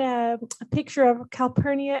brought in a picture of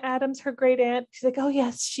Calpurnia Addams, her great aunt. She's like, oh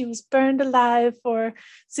yes, she was burned alive for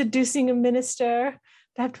seducing a minister.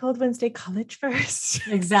 I have told Wednesday college first.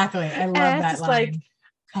 Exactly. I love that line. Like,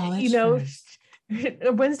 college first.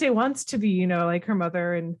 Wednesday wants to be, like her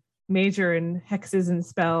mother and major in hexes and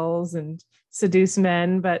spells and seduce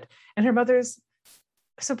men, and her mother's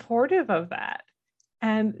supportive of that.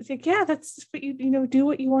 And it's like, yeah, that's what do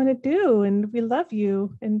what you want to do. And we love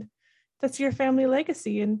you. And that's your family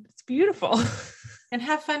legacy. And it's beautiful. And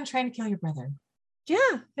have fun trying to kill your brother.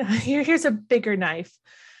 Yeah. Here's a bigger knife.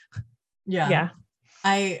 Yeah.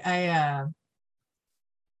 That's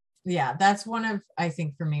I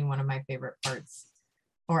think for me, one of my favorite parts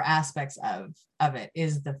or aspects of it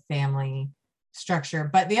is the family structure.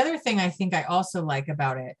 But the other thing I think I also like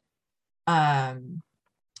about it,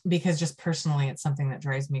 because just personally, it's something that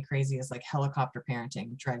drives me crazy, is like helicopter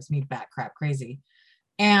parenting drives me bat crap crazy.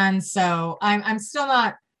 And so I'm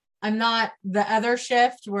not the other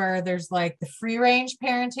shift where there's like the free range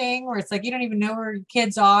parenting where it's like, you don't even know where your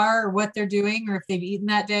kids are or what they're doing or if they've eaten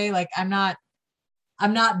that day. Like I'm not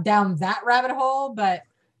down that rabbit hole, but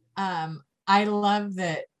I love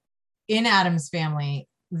that in Addams Family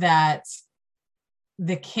that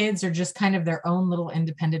the kids are just kind of their own little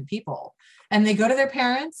independent people, and they go to their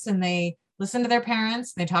parents and they listen to their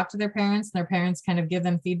parents, and they talk to their parents, and their parents kind of give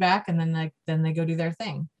them feedback, and then they go do their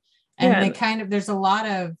thing. And there's a lot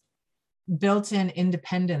of built-in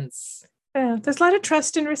independence. Yeah, there's a lot of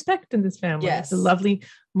trust and respect in this family. Yes. It's a lovely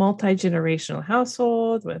multi-generational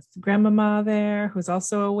household with grandmama there, who's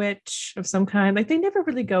also a witch of some kind. Like they never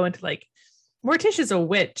really go into like, Morticia's a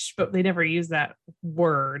witch, but they never use that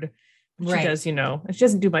word. She does, she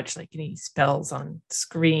doesn't do much like any spells on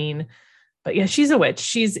screen. But yeah, she's a witch.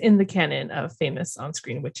 She's in the canon of famous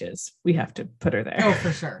on-screen witches. We have to put her there. Oh,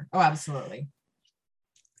 for sure. Oh, absolutely.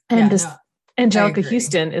 And Angelica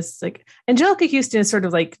Houston is sort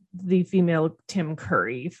of like the female Tim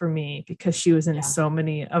Curry for me, because she was in so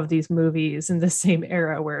many of these movies in the same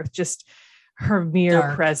era where just her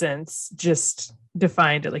mere presence just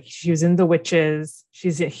defined it. Like she was in The Witches.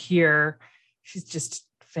 She's here. She's just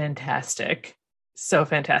fantastic. So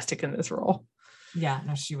fantastic in this role. Yeah,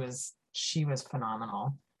 no, she was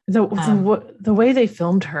phenomenal. The way they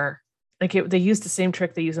filmed her, like they used the same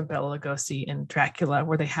trick they use in Bela Lugosi in Dracula,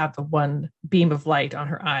 where they have the one beam of light on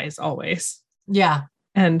her eyes always. Yeah.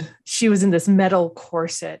 And she was in this metal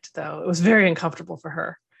corset, though. It was very uncomfortable for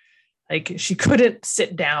her. Like she couldn't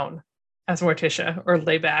sit down as Morticia or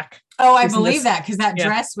lay back. Oh, I believe that, because that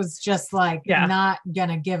dress was just like not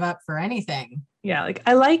gonna give up for anything. Yeah, like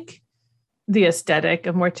I like the aesthetic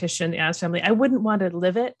of Morticia and the Addams Family. I wouldn't want to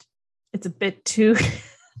live it. It's a bit too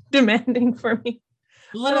demanding for me.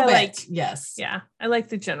 A little bit, yes. Yeah, I like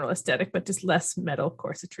the general aesthetic, but just less metal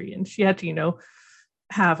corsetry. And she had to,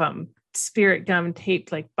 have spirit gum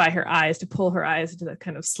taped like by her eyes to pull her eyes into that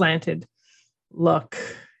kind of slanted look.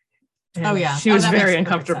 And she was very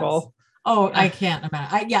uncomfortable. Oh, I can't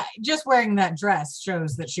imagine. Just wearing that dress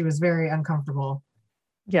shows that she was very uncomfortable.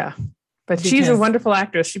 Yeah, but she's a wonderful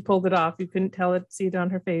actress. She pulled it off. You couldn't see it on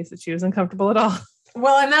her face that she was uncomfortable at all.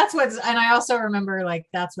 Well, and I also remember, like,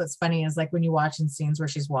 that's what's funny is like when you watch in scenes where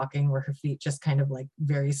she's walking, where her feet just kind of like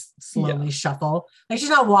very slowly shuffle. Like she's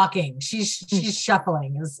not walking, she's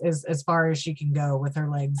shuffling as far as she can go with her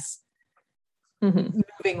legs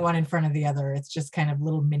moving one in front of the other. It's just kind of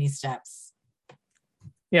little mini steps.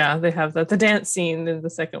 Yeah, they have the dance scene in the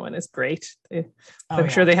second one is great. I'm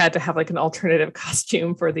sure they had to have like an alternative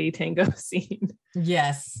costume for the tango scene.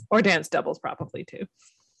 Yes. Or dance doubles probably too.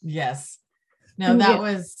 Yes. No, that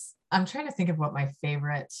was, I'm trying to think of what my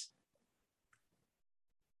favorite,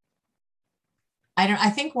 I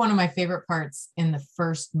think one of my favorite parts in the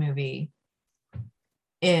first movie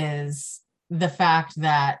is the fact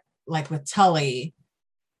that, like with Tully,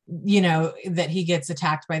 that he gets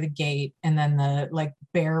attacked by the gate and then the like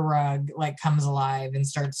bear rug like comes alive and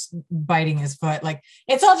starts biting his foot. Like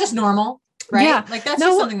it's all just normal, right? Yeah. Like that's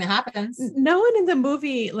just something that happens. No one in the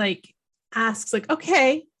movie like asks like,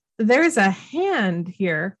 okay, there's a hand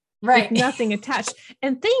here, right? With nothing attached,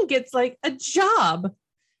 and Thing gets like a job.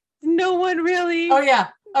 No one really. Oh yeah.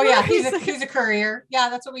 He's a courier. Yeah,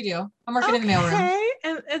 that's what we do. I'm working in the mailroom.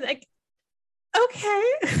 And like,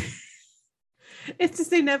 okay. It's just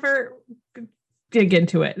they never dig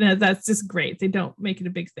into it, and that's just great. They don't make it a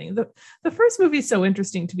big thing. The first movie is so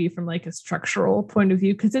interesting to me from like a structural point of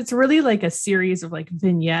view, because it's really like a series of like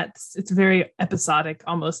vignettes. It's very episodic,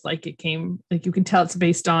 almost like it came, like you can tell it's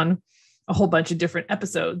based on a whole bunch of different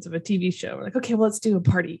episodes of a TV show. We're like, okay, well, let's do a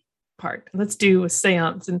party part, let's do a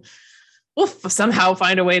seance, and we'll somehow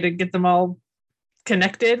find a way to get them all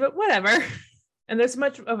connected, but whatever. And there's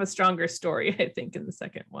much of a stronger story, I think, in the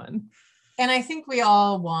second one. And I think we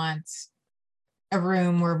all want a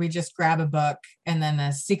room where we just grab a book and then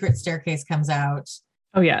a secret staircase comes out.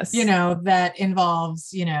 Oh, yes. That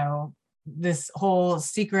involves, this whole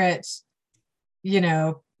secret,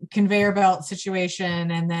 conveyor belt situation.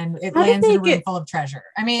 And then it lands in a room full of treasure.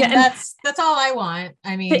 I mean, that's all I want.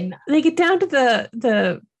 I mean, they get down to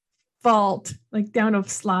the vault, like down a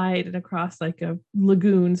slide and across like a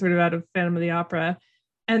lagoon sort of out of Phantom of the Opera.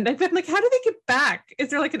 And I've been like, how do they get back? Is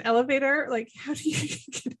there like an elevator? Like, how do you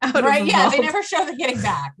get out? Right. Of the Yeah. vault? They never show the getting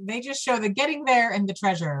back. They just show the getting there and the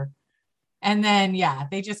treasure. And then,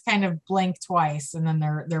 they just kind of blink twice and then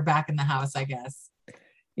they're back in the house, I guess.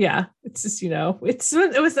 Yeah. It's just,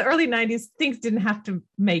 it was the early 90s. Things didn't have to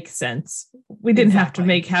make sense. We didn't have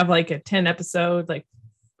to have like a 10 episode, like,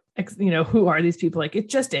 who are these people? Like, it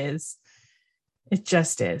just is. It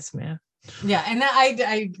just is, man. Yeah, and I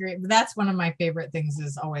agree. That's one of my favorite things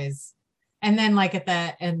is always, and then like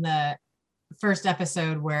in the first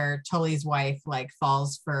episode where Tully's wife like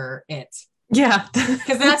falls for it. Yeah,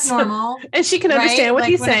 because that's normal, and she can understand what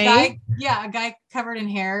he's saying. A guy covered in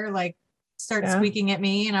hair like starts squeaking at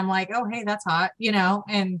me, and I'm like, oh hey, that's hot,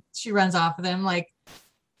 and she runs off with him. Like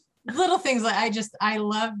little things like I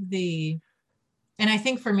love and I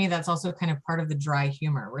think for me that's also kind of part of the dry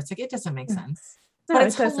humor where it's like it doesn't make sense. But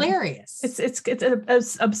it's hilarious. It's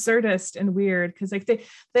absurdist and weird because like the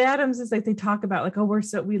Addams is like they talk about like, oh,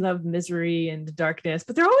 we love misery and darkness,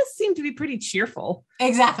 but they always seem to be pretty cheerful.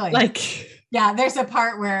 Exactly. Like there's a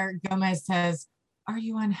part where Gomez says, "Are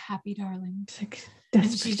you unhappy, darling?" Like, and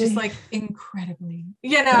she's just like incredibly,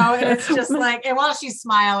 and it's just like, and while she's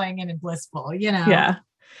smiling and blissful, Yeah.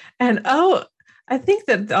 And I think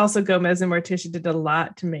that also Gomez and Morticia did a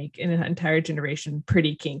lot to make an entire generation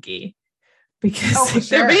pretty kinky. Because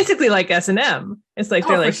they're basically like S&M. It's like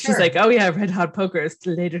she's like, oh yeah, Red Hot Poker is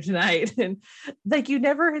later tonight, and like you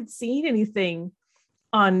never had seen anything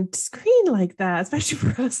on screen like that, especially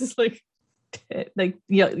for us as like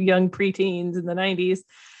young preteens in the 90s,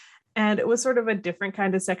 and it was sort of a different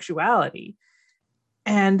kind of sexuality,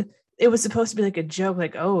 and it was supposed to be like a joke,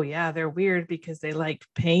 like, oh yeah, they're weird because they like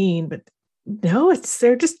pain, but No,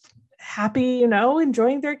 they're just happy,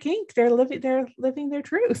 enjoying their kink. They're living their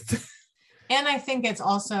truth. And I think it's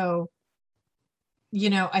also,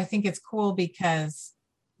 I think it's cool because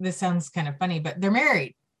this sounds kind of funny, but they're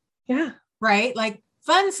married. Yeah. Right? Like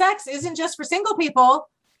fun sex isn't just for single people.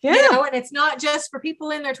 Yeah. And it's not just for people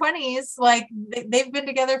in their 20s. Like they've been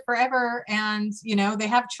together forever and, they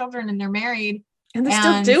have children and they're married. And they're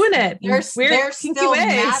still doing it. They're still ways.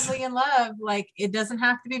 madly in love. Like it doesn't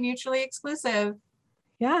have to be mutually exclusive.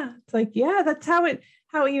 Yeah. It's like, that's how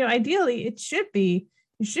ideally it should be.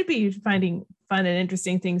 You should be finding fun and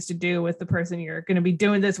interesting things to do with the person you're going to be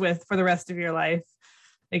doing this with for the rest of your life.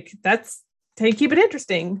 Like that's to keep it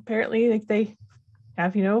interesting. Apparently, like they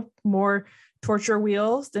have, more torture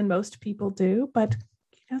wheels than most people do, but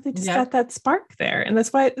they just got that spark there. And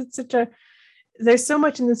that's why it's there's so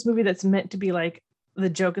much in this movie that's meant to be like, the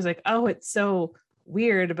joke is like, oh, it's so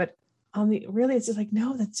weird, but really it's just like,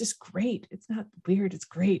 no, that's just great. It's not weird. It's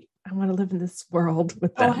great. I want to live in this world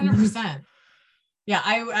with them. 100%. Yeah,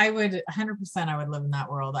 I would 100%. I would live in that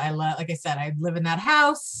world. Like I said, I'd live in that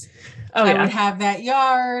house. I would have that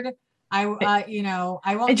yard. I won't.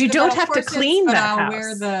 And you don't have to clean that I'll house.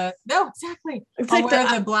 wear exactly. It's I'll like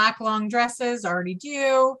wear the black long dresses. Already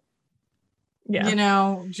do. Yeah.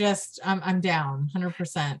 I'm down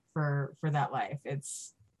 100% for that life.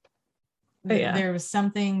 It's there was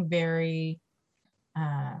something very.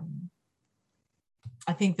 I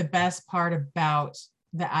think the best part about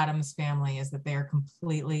the Addams Family is that they are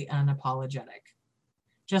completely unapologetic.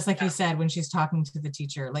 Just like you said, when she's talking to the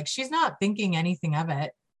teacher, like she's not thinking anything of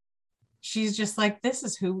it. She's just like, this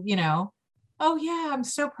is who, oh yeah, I'm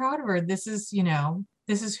so proud of her. This is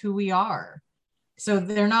who we are. So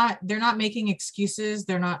they're not making excuses.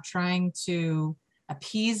 They're not trying to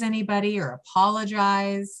appease anybody or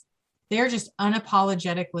apologize. They're just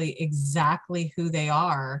unapologetically exactly who they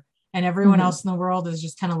are. And everyone else in the world is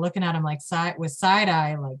just kind of looking at them like with side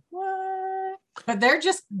eye, like, what? But they're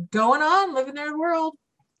just going on, living their world.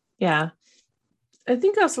 Yeah. I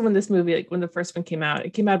think also when this movie, like when the first one came out,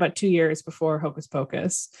 it came out about 2 years before Hocus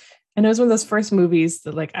Pocus. And it was one of those first movies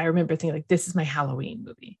that like, I remember thinking like, this is my Halloween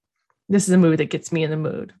movie. This is a movie that gets me in the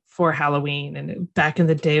mood for Halloween. And back in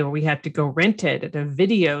the day where we had to go rent it at a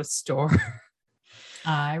video store.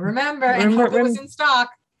 I remember. And hope it was in stock.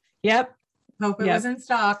 Yep. Hope it was in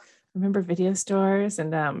stock. Remember video stores.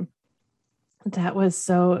 And that was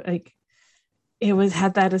so like,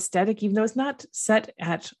 had that aesthetic, even though it's not set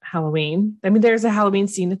at Halloween. I mean, there's a Halloween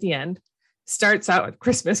scene at the end. Starts out at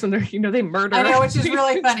Christmas when they're, they murder. I know, which is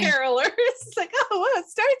really funny. Carolers. It's like, oh, wow, it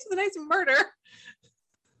starts with a nice murder.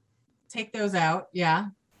 Take those out. Yeah.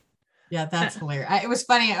 Yeah, that's hilarious. It was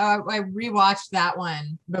funny. I rewatched that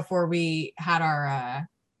one before we had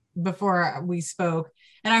before we spoke.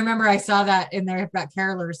 And I remember I saw that in there about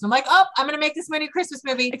carolers. And I'm like, oh, I'm going to make this my new Christmas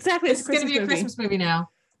movie. Exactly. It's going to be a Christmas movie now.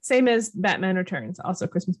 Same as Batman Returns, also a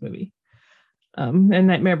Christmas movie. And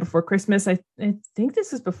Nightmare Before Christmas. I think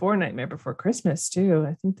this was before Nightmare Before Christmas too.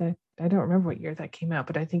 I think that I don't remember what year that came out,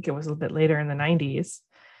 but I think it was a little bit later in the 90s.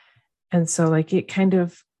 And so like it kind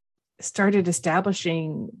of started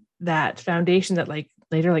establishing that foundation that like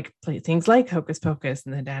later like things like Hocus Pocus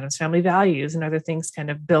and the Addams Family Values and other things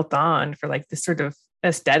kind of built on for like this sort of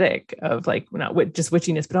aesthetic of like not just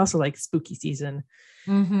witchiness, but also like spooky season.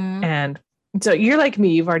 Mm-hmm. And so you're like me,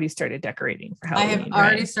 you've already started decorating for Halloween. I have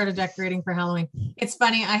already started decorating for Halloween. It's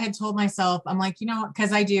funny. I had told myself, I'm like,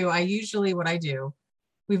 because I usually what I do,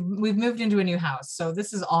 we've moved into a new house. So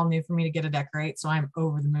this is all new for me to get to decorate. So I'm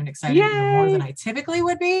over the moon excited even more than I typically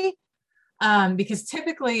would be. Because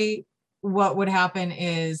typically what would happen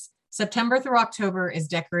is September through October is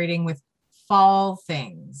decorating with fall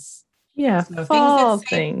things. Yeah. So fall things that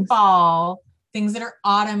say fall, things that are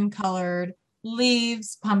autumn colored,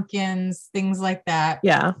 leaves, pumpkins, things like that.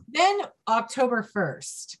 Yeah. Then October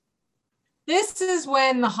 1st. This is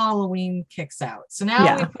when the Halloween kicks out. So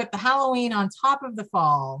now we put the Halloween on top of the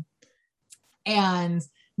fall. And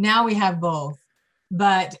now we have both.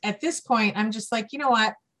 But at this point, I'm just like, you know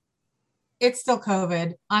what? It's still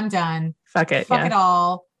COVID. I'm done. Fuck it. Fuck it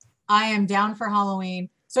all. I am down for Halloween.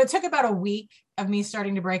 So it took about a week of me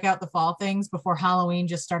starting to break out the fall things before Halloween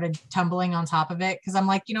just started tumbling on top of it. Cause I'm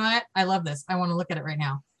like, you know what? I love this. I want to look at it right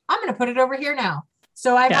now. I'm going to put it over here now.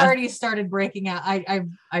 So I've already started breaking out.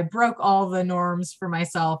 I broke all the norms for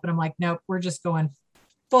myself and I'm like, nope, we're just going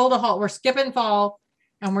full to fall. We're skipping fall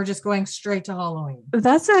and we're just going straight to Halloween.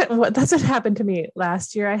 That's what happened to me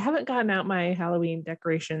last year. I haven't gotten out my Halloween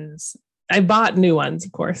decorations. I bought new ones,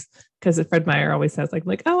 of course, because Fred Meyer always says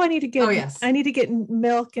like, oh, I need to get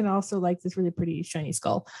milk and also like this really pretty shiny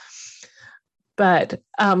skull. But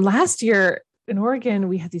last year, in Oregon,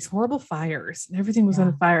 we had these horrible fires and everything was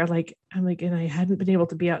on fire. Like, I'm like, and I hadn't been able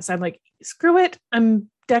to be outside. I'm like, screw it. I'm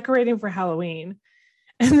decorating for Halloween.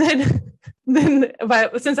 And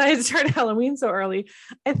but since I had started Halloween so early,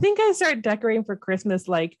 I think I started decorating for Christmas,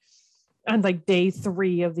 like on like day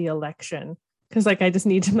 3 of the election. Cause like, I just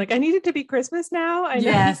need to, like, I need it to be Christmas now. I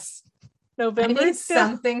know November. I need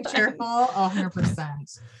something cheerful.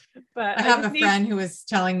 100%. But I have a friend who was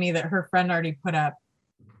telling me that her friend already put up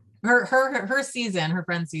her season, her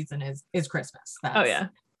friend's season is Christmas.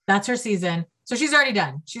 That's her season. So she's already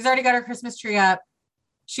done. She's already got her Christmas tree up.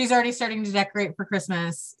 She's already starting to decorate for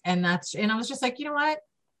Christmas. And I was just like, you know what?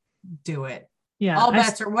 Do it. Yeah. All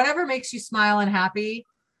bets are whatever makes you smile and happy,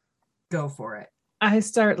 go for it. I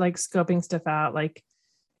start like scoping stuff out like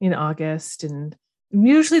in August, and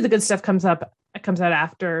usually the good stuff comes out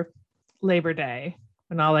after Labor Day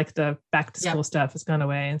when all like the back to school stuff has gone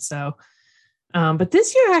away. And so but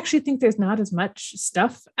this year I actually think there's not as much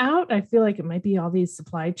stuff out. I feel like it might be all these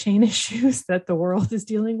supply chain issues that the world is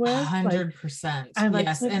dealing with. 100%.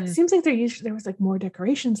 Yes. And it seems like there was like more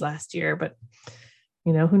decorations last year, but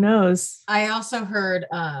you know, who knows? I also heard,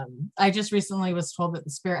 I just recently was told that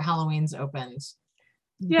the Spirit Halloween's opened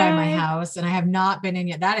by my house, and I have not been in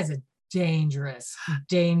yet. That is a dangerous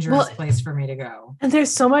place for me to go. And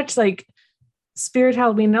there's so much like Spirit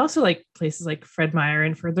Halloween, and also like places like Fred Meyer.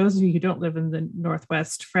 And for those of you who don't live in the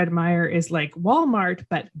Northwest, Fred Meyer is like Walmart,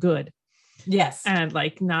 but good. Yes. And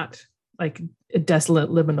like not like a desolate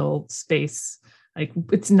liminal space. Like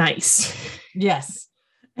it's nice. Yes.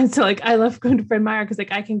 And so like I love going to Fred Meyer because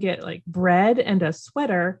like I can get like bread and a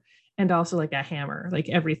sweater and also like a hammer. Like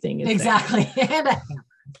everything is exactly. And a hammer.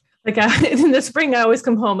 Like in the spring, I always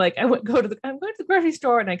come home. Like I'm going to the grocery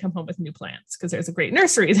store and I come home with new plants because there's a great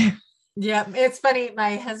nursery there. Yeah, it's funny.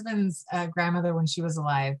 My husband's grandmother, when she was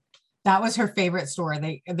alive, that was her favorite store.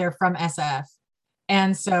 They're from SF.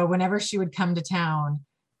 And so whenever she would come to town,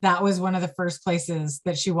 that was one of the first places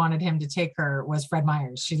that she wanted him to take her was Fred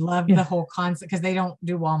Meyer's. She loved the whole concept because they don't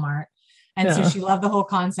do Walmart. And so she loved the whole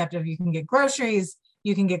concept of you can get groceries,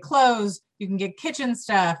 you can get clothes, you can get kitchen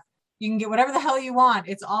stuff, you can get whatever the hell you want.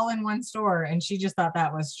 It's all in one store. And she just thought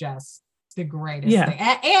that was just the greatest thing.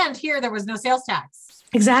 And here there was no sales tax.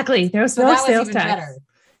 Exactly. There was no sales tax. Better.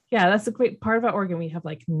 Yeah, that's the great part about Oregon. We have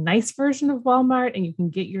like nice version of Walmart, and you can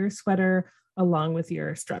get your sweater along with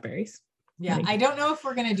your strawberries. Yeah, I don't know if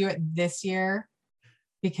we're going to do it this year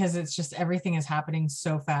because it's just everything is happening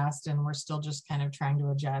so fast and we're still just kind of trying to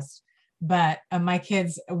adjust. But my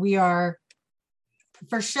kids, we are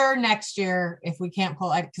for sure next year, if we can't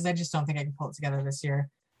pull it, because I just don't think I can pull it together this year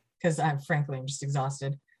because I'm just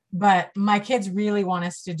exhausted. But my kids really want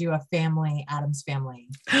us to do a Addams Family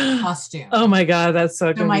costume. Oh my God, that's so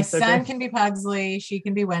good. So my son can be Pugsley, she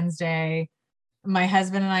can be Wednesday. My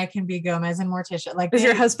husband and I can be Gomez and Morticia. Like, has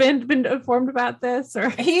your husband been informed about this, or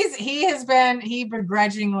he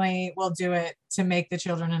begrudgingly will do it to make the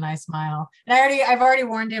children and I smile. And I've already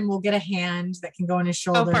warned him. We'll get a hand that can go on his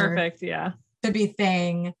shoulder. Oh, perfect. Yeah, to be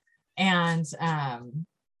thing. And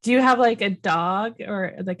do you have like a dog,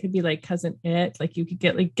 or that could be like cousin It? Like you could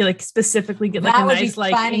get specifically get like a nice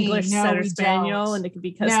like funny. English setter spaniel, and it could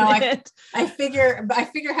be cousin It. I figure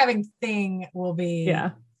having Thing will be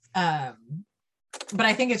but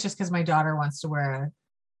I think it's just because my daughter wants to wear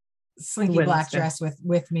a slinky black dress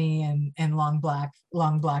with me and long black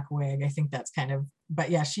wig. I think that's kind of, but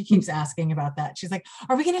yeah, she keeps asking about that. She's like,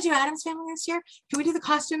 are we going to do Addams Family this year? Can we do the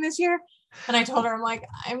costume this year? And I told her, I'm like,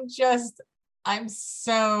 I'm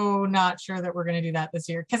so not sure that we're going to do that this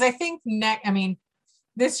year. Cause I think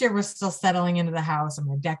this year we're still settling into the house. I'm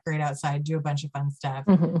going to decorate outside, do a bunch of fun stuff.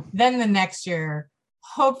 Mm-hmm. Then the next year,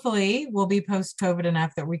 hopefully we'll be post-COVID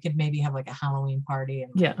enough that we could maybe have like a Halloween party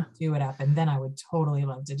and do it up. And then I would totally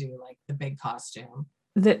love to do like the big costume.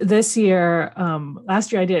 This year,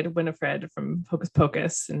 last year I did Winifred from Hocus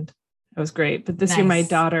Pocus, and that was great. But this year my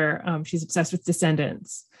daughter, she's obsessed with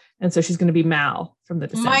Descendants. And so she's going to be Mal from the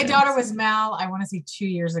Descendants. My daughter was Mal, I want to say 2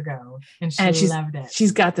 years ago. And she loved it.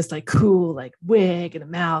 She's got this like cool like wig and a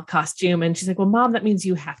Mal costume. And she's like, well, Mom, that means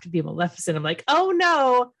you have to be Maleficent. I'm like, oh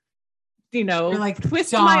no. You're like,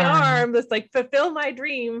 twist my arm, let's like fulfill my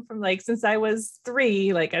dream from like since I was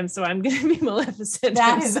 3, like, and so I'm gonna be Maleficent.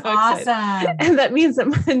 That is so awesome. Excited. And that means that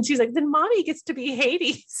and she's like, then Mommy gets to be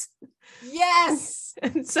Hades. Yes.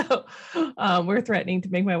 And so we're threatening to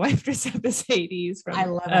make my wife dress up as Hades from I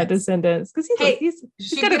love Descendants, because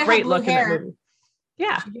he's got a great look in that movie.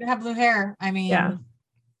 Yeah, she's gonna have blue hair. I mean, yeah.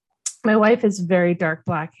 My wife has very dark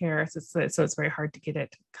black hair, so it's very hard to get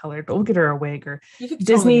it colored, but we'll get her a wig. Or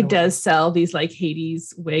Disney does sell these like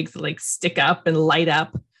Hades wigs that like stick up and light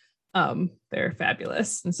up. They're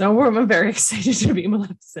fabulous. And so I'm very excited to be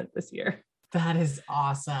Maleficent this year. That is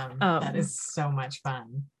awesome. That is so much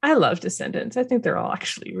fun. I love Descendants. I think they're all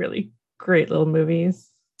actually really great little movies.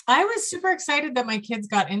 I was super excited that my kids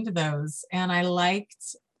got into those, and I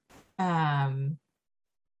liked I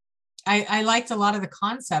liked a lot of the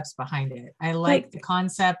concepts behind it. I liked the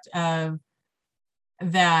concept of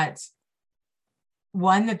that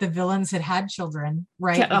one, that the villains had children,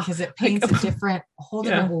 right? Yeah, because it paints a whole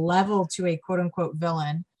different level to a quote unquote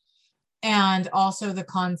villain. And also the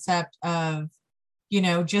concept of,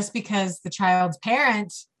 just because the child's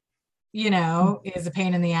parent, is a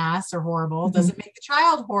pain in the ass or horrible, doesn't make the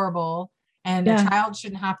child horrible. And a child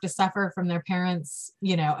shouldn't have to suffer from their parents,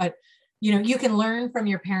 you can learn from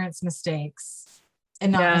your parents' mistakes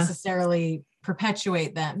and not necessarily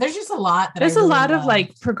perpetuate them. There's just a lot. There's a lot of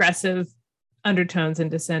like progressive undertones in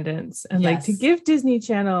Descendants, and like to give Disney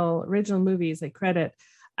Channel original movies like credit,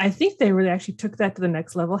 I think they really actually took that to the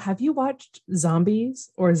next level. Have you watched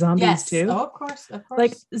Zombies or Zombies 2? Oh, of course.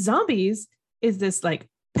 Like Zombies is this like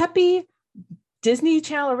peppy Disney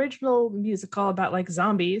Channel original musical about like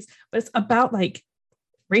zombies, but it's about like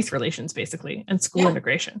race relations basically and school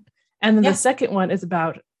integration. And then the second one is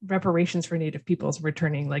about reparations for Native peoples,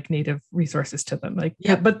 returning like Native resources to them. Like,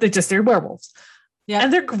 but they're werewolves. Yeah.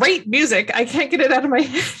 And they're great music. I can't get it out of my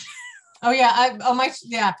head. Oh yeah.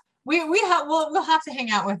 We'll have to hang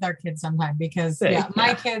out with our kids sometime because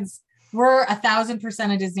my kids were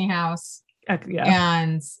 1,000% a Disney house.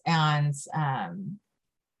 And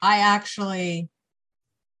I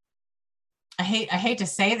hate to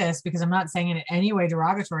say this because I'm not saying it in any way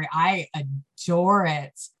derogatory. I adore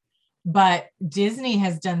it, but Disney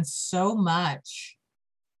has done so much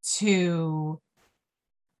to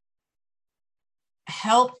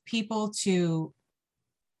help people to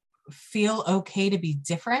feel okay to be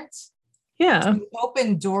different. To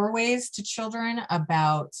open doorways to children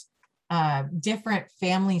about different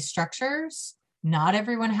family structures. Not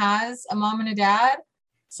everyone has a mom and a dad.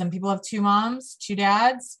 Some people have 2 moms, 2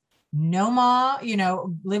 dads, no mom,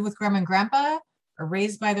 live with grandma and grandpa, or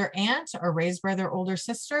raised by their aunt or raised by their older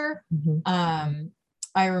sister. I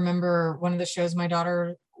remember one of the shows my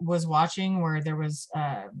daughter was watching where there was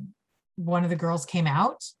one of the girls came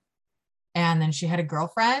out and then she had a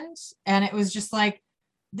girlfriend, and it was just like,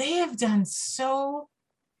 they have done so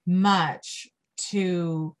much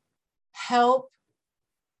to help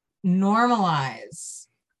normalize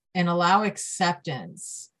and allow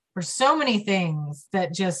acceptance for so many things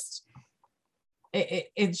that just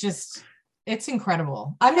it's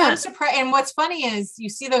incredible. I'm surprised. And what's funny is you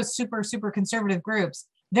see those super, super conservative groups.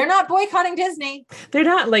 They're not boycotting Disney. They're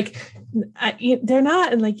not they're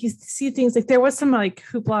not. And like, you see things like there was some like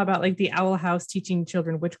hoopla about like the Owl House teaching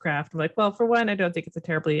children witchcraft. I'm like, well, for one, I don't think it's a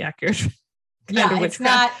terribly accurate it's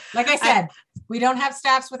not, like I said, we don't have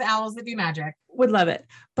staffs with owls that do magic. Would love it.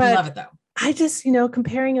 But love it though. I just,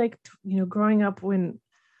 comparing like, growing up when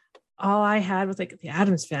all I had was like the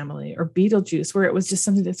Addams Family or Beetlejuice, where it was just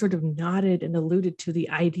something that sort of nodded and alluded to the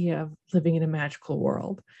idea of living in a magical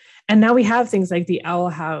world. And now we have things like the Owl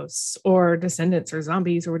House or Descendants or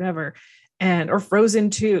Zombies or whatever, or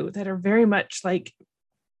Frozen 2 that are very much like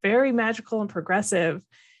very magical and progressive.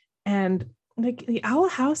 And like the Owl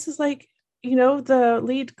House is like, the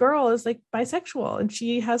lead girl is like bisexual and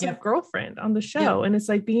she has a girlfriend on the show. And it's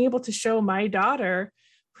like being able to show my daughter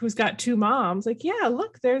who's got 2 moms, like,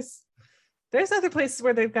 look, there's other places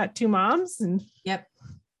where they've got 2 moms. And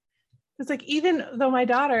it's like, even though my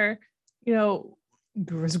daughter,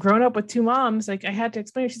 was grown up with 2 moms, like I had to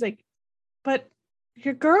explain, she's like, but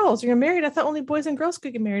you're girls, you're married. I thought only boys and girls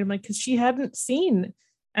could get married. I'm like, because she hadn't seen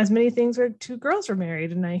as many things where 2 girls were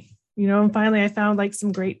married. And and finally I found like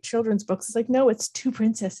some great children's books. It's like, no, it's 2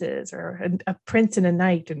 princesses or a prince and a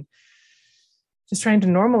knight, and just trying to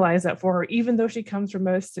normalize that for her, even though she comes from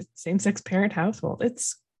a same-sex parent household.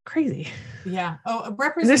 It's crazy. Yeah. Oh,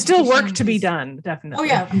 representation. There's still work to be done, definitely. Oh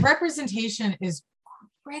yeah. Representation is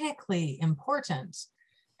critically important.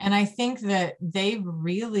 And I think that they've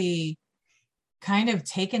really kind of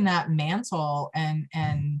taken that mantle and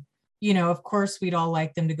of course we'd all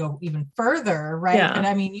like them to go even further, right? Yeah. But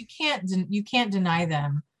I mean, you can't deny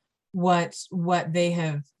them what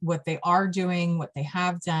they are doing, what they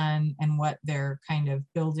have done, and what they're kind of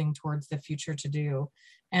building towards the future to do.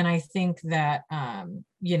 And I think that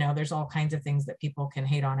there's all kinds of things that people can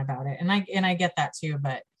hate on about it, and I get that too,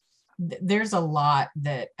 but there's a lot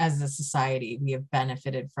that as a society we have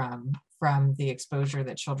benefited from the exposure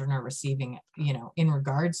that children are receiving, in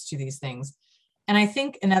regards to these things. And I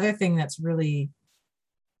think another thing that's really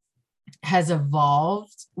has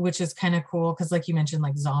evolved, which is kind of cool, because like you mentioned,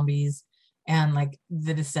 like Zombies and like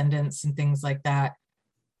the descendants and things like that.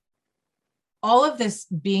 All of this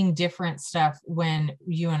being different stuff when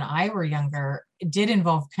you and I were younger, it did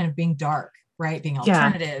involve kind of being dark, right? Being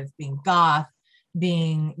alternative, being goth,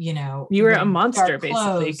 being, you know, you were a monster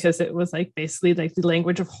basically, because it was like basically like the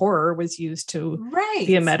language of horror was used to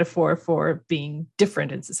be a metaphor for being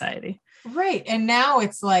different in society. Right. And now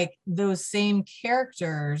it's like those same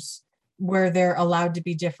characters where they're allowed to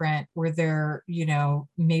be different, where they're, you know,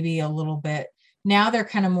 maybe a little bit, now they're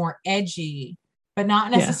kind of more edgy, but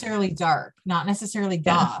not necessarily dark, not necessarily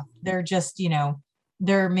goth. They're just, you know,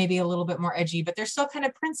 they're maybe a little bit more edgy, but they're still kind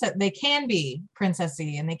of princess. They can be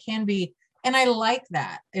princessy and they can be, and I like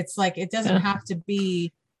that. It's like, it doesn't have to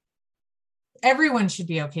be, everyone should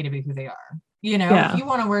be okay to be who they are. You know, if you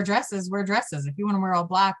want to wear dresses, wear dresses. If you want to wear all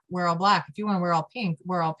black, wear all black. If you want to wear all pink,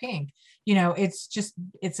 wear all pink. You know, it's just,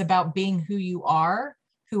 it's about being who you are,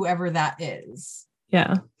 whoever that is.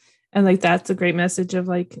 Yeah. And like, that's a great message of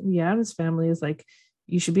like, the Addams Family is like,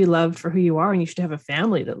 you should be loved for who you are, and you should have a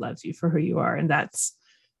family that loves you for who you are. And that's,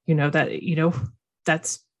 you know, that, you know,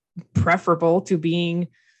 that's preferable to being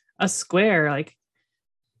a square. Like,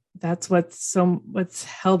 that's what's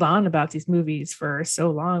held on about these movies for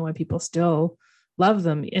so long, why people still love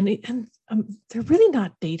them. And they're really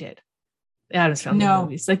not dated. The Addams Family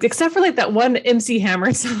movies, like, except for like that one MC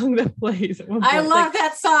Hammer song that plays at one point. I love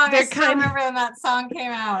that song. I still remember when that song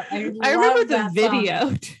came out. I remember the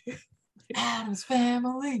video too. Addams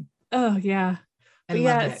Family. Oh yeah. But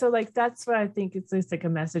yeah, so like that's what I think it's like a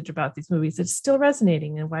message about these movies. It's still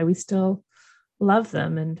resonating and why we still love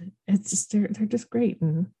them. And it's just they're just great.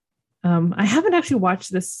 And I haven't actually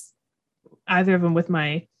watched either of them with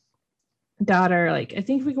my daughter. Like, I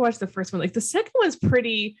think we could watch the first one. Like, the second one's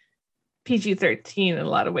pretty PG-13 in a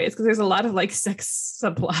lot of ways, because there's a lot of like sex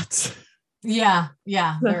subplots. Yeah,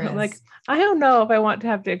 there is. Like, I don't know if I want to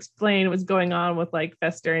have to explain what's going on with like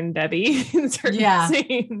Fester and Debbie in certain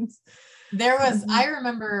scenes. There was, I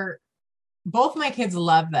remember both my kids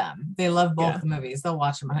love them. They love both the movies. They'll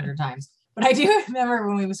watch them 100 times. But I do remember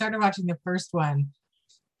when we started watching the first one,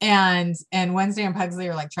 and Wednesday and Pugsley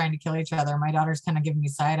are like trying to kill each other. My daughter's kind of giving me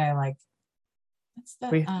side eye, like, what's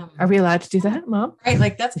that? Are we allowed to do that, Mom? Right,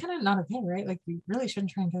 like that's kind of not okay, right? Like, we really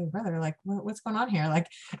shouldn't try and kill your brother. Like, what's going on here? Like,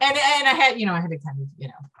 and I had to kind of, you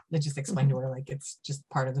know, just explain to her, like, it's just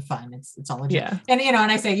part of the fun. It's all legit. Yeah. And you know,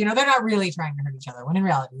 and I say, you know, they're not really trying to hurt each other, when in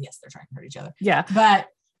reality, yes, they're trying to hurt each other. Yeah. But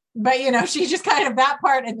you know, she just kind of, that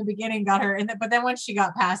part in the beginning got her, but then once she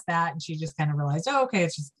got past that, and she just kind of realized, oh, okay,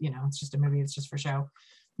 it's just, you know, it's just a movie, it's just for show.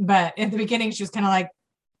 But at the beginning, she was kind of like,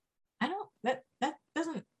 that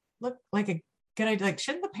doesn't look like a good idea. Like,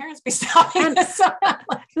 shouldn't the parents be stopping this?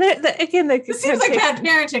 Again, it seems like bad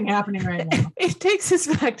parenting happening right now. It takes us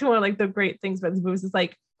back to one of like the great things about these movies. It's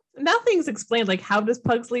like, nothing's explained. Like, how does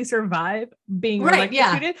Pugsley survive being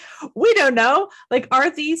electrocuted? We don't know. Like, are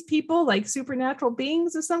these people like supernatural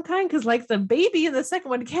beings of some kind? Because like the baby in the second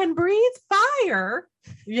one can breathe fire.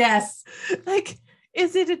 Yes. Like,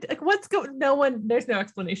 is it like, what's going? There's no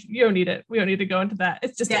explanation. You don't need it. We don't need to go into that.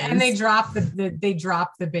 It's just and they dropped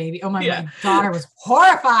the baby. Oh my daughter was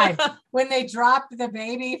horrified when they dropped the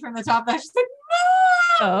baby from the top. She's like,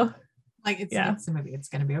 no. Oh, like it's a movie. It's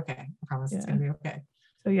gonna be okay. I promise it's gonna be okay.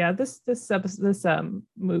 So yeah, those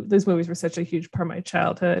movies were such a huge part of my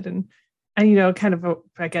childhood, and you know, kind of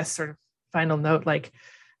I guess sort of final note, like,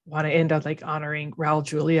 want to end on like honoring Raul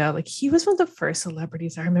Julia. Like, he was one of the first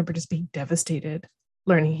celebrities I remember just being devastated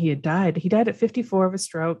learning he had died. He died at 54 of a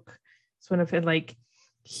stroke. It's one of it, like,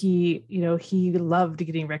 he loved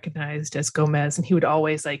getting recognized as Gomez, and he would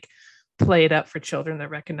always like play it up for children that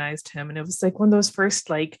recognized him. And it was like one of those first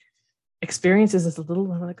like experiences as a little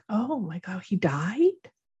one, like, oh my God, he died.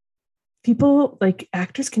 People, like,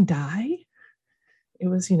 actors can die. It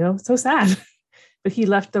was, you know, so sad. But he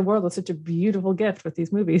left the world with such a beautiful gift with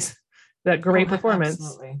these movies. That great performance.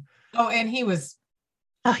 Absolutely. Oh, and he's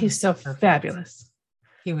so fabulous.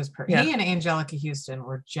 He was perfect. He and Angelica Houston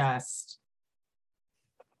were just,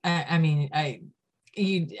 I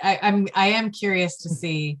am curious to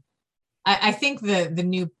see. I think the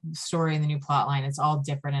new story and the new plot line, it's all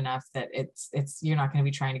different enough that it's you're not going to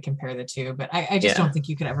be trying to compare the two, but I just don't think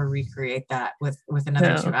you could ever recreate that with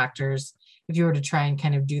another two actors. If you were to try and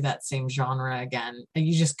kind of do that same genre again,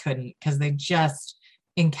 you just couldn't, because they just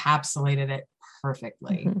encapsulated it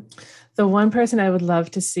perfectly. Mm-hmm. The one person I would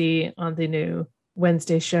love to see on the new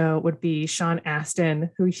Wednesday show would be Sean Astin,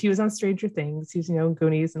 who he was on Stranger Things. He's, you know,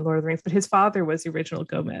 Goonies and Lord of the Rings, but his father was the original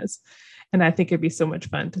Gomez. And I think it'd be so much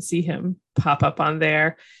fun to see him pop up on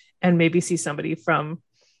there, and maybe see somebody from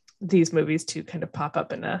these movies to kind of pop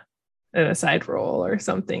up in a side role or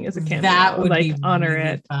something as a cameo. That would like be honor really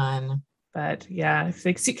it. Fun. But yeah, it's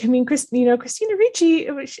like, I mean, Christina Ricci,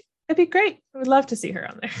 it'd be great. I would love to see her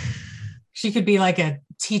on there. She could be like a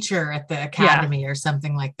teacher at the academy or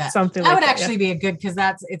something like that. Something that like would that, actually be a good, because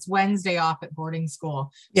it's Wednesday off at boarding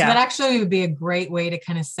school. So Yeah. that actually would be a great way to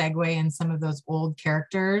kind of segue in some of those old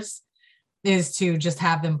characters, is to just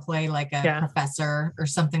have them play like a professor or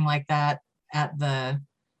something like that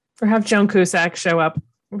or have Joan Cusack show up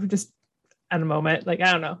just at a moment. Like,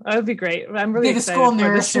 I don't know. That would be great. I'm really be the excited school for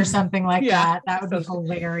nurse this. or something like that. That would be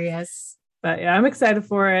hilarious. But yeah, I'm excited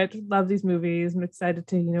for it. Love these movies. I'm excited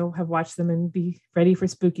to, have watched them and be ready for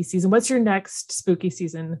spooky season. What's your next spooky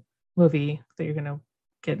season movie that you're going to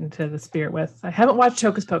get into the spirit with? I haven't watched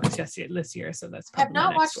Hocus Pocus this year, so that's probably I've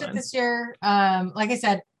not watched it this year. Like I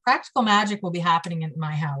said, Practical Magic will be happening in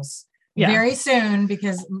my house very soon,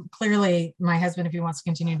 because clearly my husband, if he wants to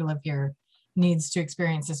continue to live here, needs to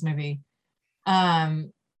experience this movie.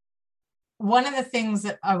 One of the things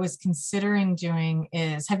that I was considering doing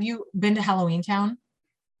is, have you been to Halloween Town?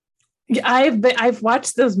 Yeah, I've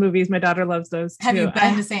watched those movies. My daughter loves those too. Have you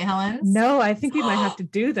been to St. Helens? No, I think we might have to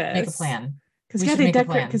do this. Make a plan. Because they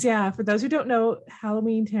decorate. Because for those who don't know,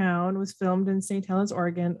 Halloween Town was filmed in St. Helens,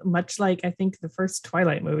 Oregon, much like I think the first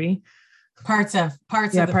Twilight movie. Parts of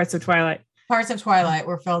Twilight. Parts of Twilight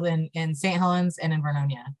were filmed in St. Helens and in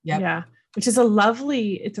Vernonia. Yep. Yeah, which is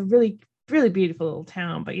it's a really, really beautiful little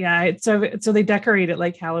town. But yeah, so they decorate it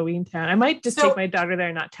like Halloween Town. I might just take my daughter there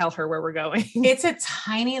and not tell her where we're going. It's a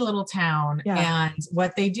tiny little town. Yeah. And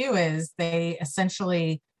what they do is they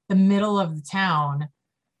essentially, the middle of the town,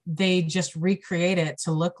 they just recreate it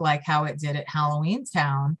to look like how it did at Halloween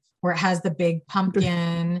Town, where it has the big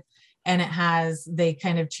pumpkin and they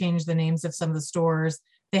kind of change the names of some of the stores.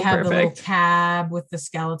 They have the little cab with the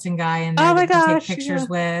skeleton guy in there that you can take pictures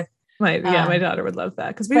with. My daughter would love that,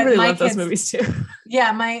 because we really love those movies too.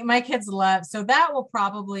 Yeah, my kids love. So that will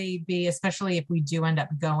probably be, especially if we do end up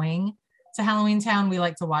going to Halloween Town, we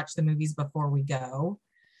like to watch the movies before we go.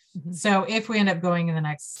 Mm-hmm. So if we end up going in the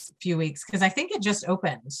next few weeks, because I think it just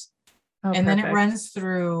opens, and then it runs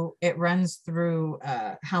through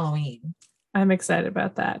Halloween. I'm excited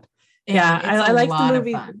about that. Yeah, I like the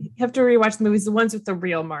movie. You have to rewatch the movies, the ones with the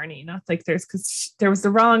real Marnie, not like because there was the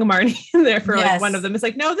wrong Marnie in there for like one of them. It's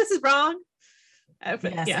like, no, this is wrong.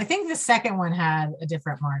 Yes, yeah. I think the second one had a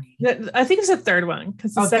different Marnie. I think it's the third one,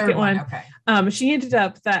 because the second one, she ended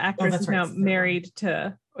up, that actress is now married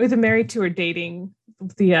to or dating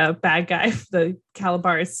the bad guy, the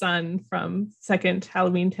Calabar's son from second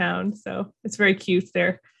Halloween Town. So it's very cute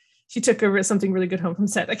there. She took something really good home from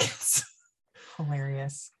set, I guess.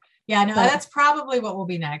 Hilarious. Yeah, no, that's probably what will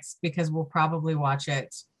be next, because we'll probably watch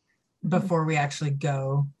it before we actually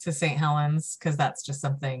go to St. Helens, because that's just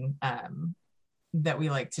something that we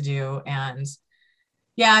like to do. And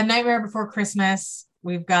yeah, Nightmare Before Christmas,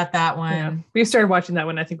 we've got that one. Yeah. We started watching that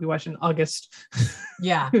one. I think we watched in August.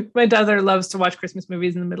 Yeah. My daughter loves to watch Christmas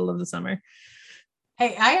movies in the middle of the summer.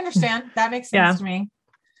 Hey, I understand. That makes sense to me.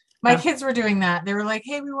 My kids were doing that. They were like,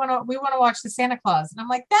 hey, we want to watch the Santa Claus. And I'm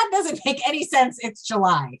like, that doesn't make any sense. It's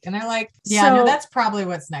July. And they're like, that's probably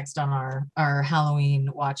what's next on our Halloween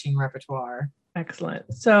watching repertoire.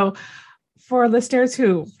 Excellent. So for listeners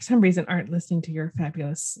who for some reason aren't listening to your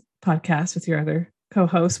fabulous podcast with your other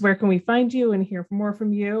co-hosts, where can we find you and hear more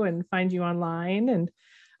from you and find you online? And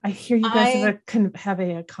I hear you guys have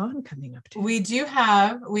a con coming up too. We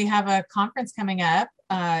have a conference coming up.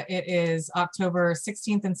 It is October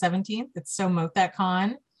 16th and 17th. It's So Mote That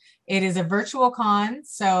Con. It is a virtual con,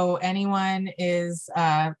 so anyone is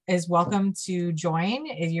welcome to join.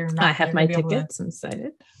 I have my tickets. I'm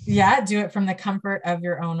excited. Yeah, do it from the comfort of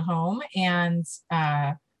your own home. And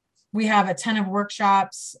we have a ton of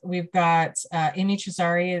workshops. We've got Amy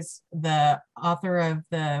Cesari is the author of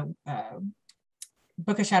the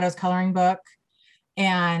Book of Shadows coloring book,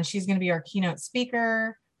 and she's going to be our keynote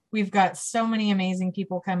speaker. We've got so many amazing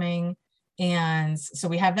people coming, and so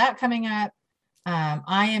we have that coming up.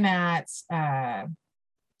 I am at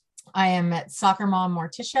Soccer Mom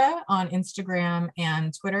Morticia on Instagram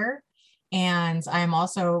and Twitter, and I am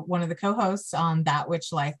also one of the co-hosts on That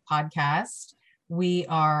Witch Life podcast. We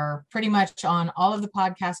are pretty much on all of the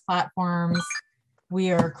podcast platforms.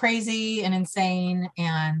 We are crazy and insane,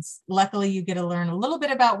 and luckily you get to learn a little bit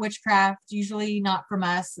about witchcraft, usually not from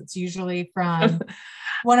us. It's usually from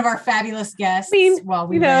one of our fabulous guests. While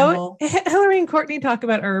we ramble. Hillary and Courtney talk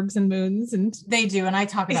about herbs and moons, and they do, and I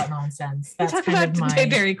talk about nonsense. That's talk about my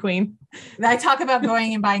Dairy Queen. I talk about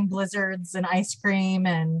going and buying blizzards and ice cream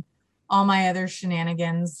and all my other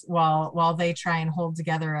shenanigans while they try and hold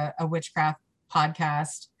together a witchcraft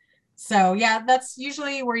podcast. So yeah, that's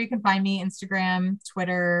usually where you can find me: Instagram,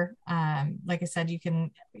 Twitter. Like I said, you can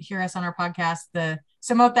hear us on our podcast. The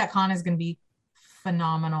Samote That Con is going to be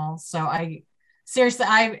phenomenal. So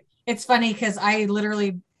it's funny because I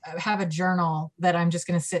literally have a journal that I'm just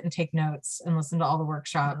going to sit and take notes and listen to all the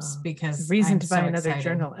workshops because reason I'm to buy so another excited.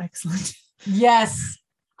 journal. Excellent. Yes.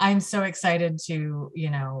 I'm so excited to,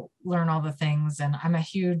 learn all the things. And I'm a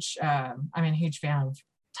huge fan of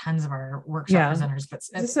tons of our workshop presenters, but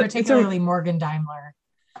particularly Morgan Daimler.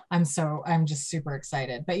 I'm just super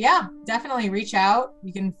excited. But yeah, definitely reach out.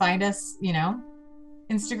 You can find us,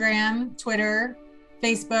 Instagram, Twitter,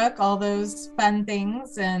 Facebook, all those fun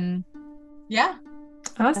things. And yeah.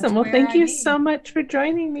 Awesome. Well, thank you so much for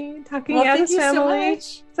joining me, talking Addams Family.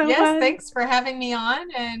 So yes, thanks for having me on.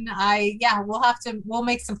 And we'll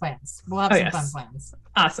make some plans. We'll have some fun plans.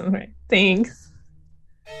 Awesome. Right. Thanks.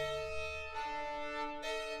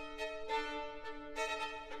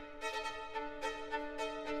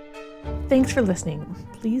 Thanks for listening.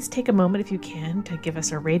 Please take a moment if you can to give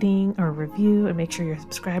us a rating or a review and make sure you're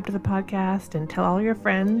subscribed to the podcast and tell all your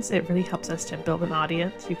friends. It really helps us to build an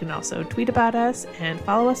audience. You can also tweet about us and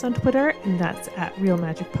follow us on Twitter, and that's at Real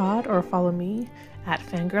Magic Pod, or follow me at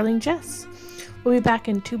Fangirling Jess. We'll be back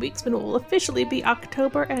in 2 weeks when it will officially be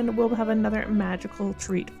October, and we'll have another magical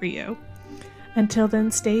treat for you. Until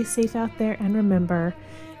then, stay safe out there, and remember,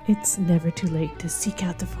 it's never too late to seek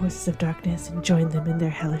out the forces of darkness and join them in their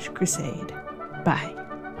hellish crusade. Bye.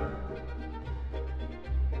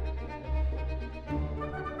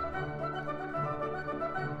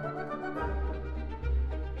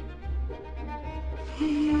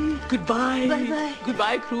 Goodbye. Bye-bye.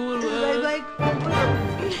 Goodbye, cruel world.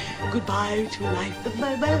 Bye-bye. Goodbye to life.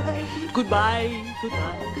 Bye-bye. Goodbye.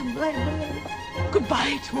 Goodbye. Goodbye.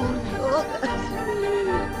 Goodbye to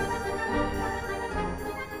all.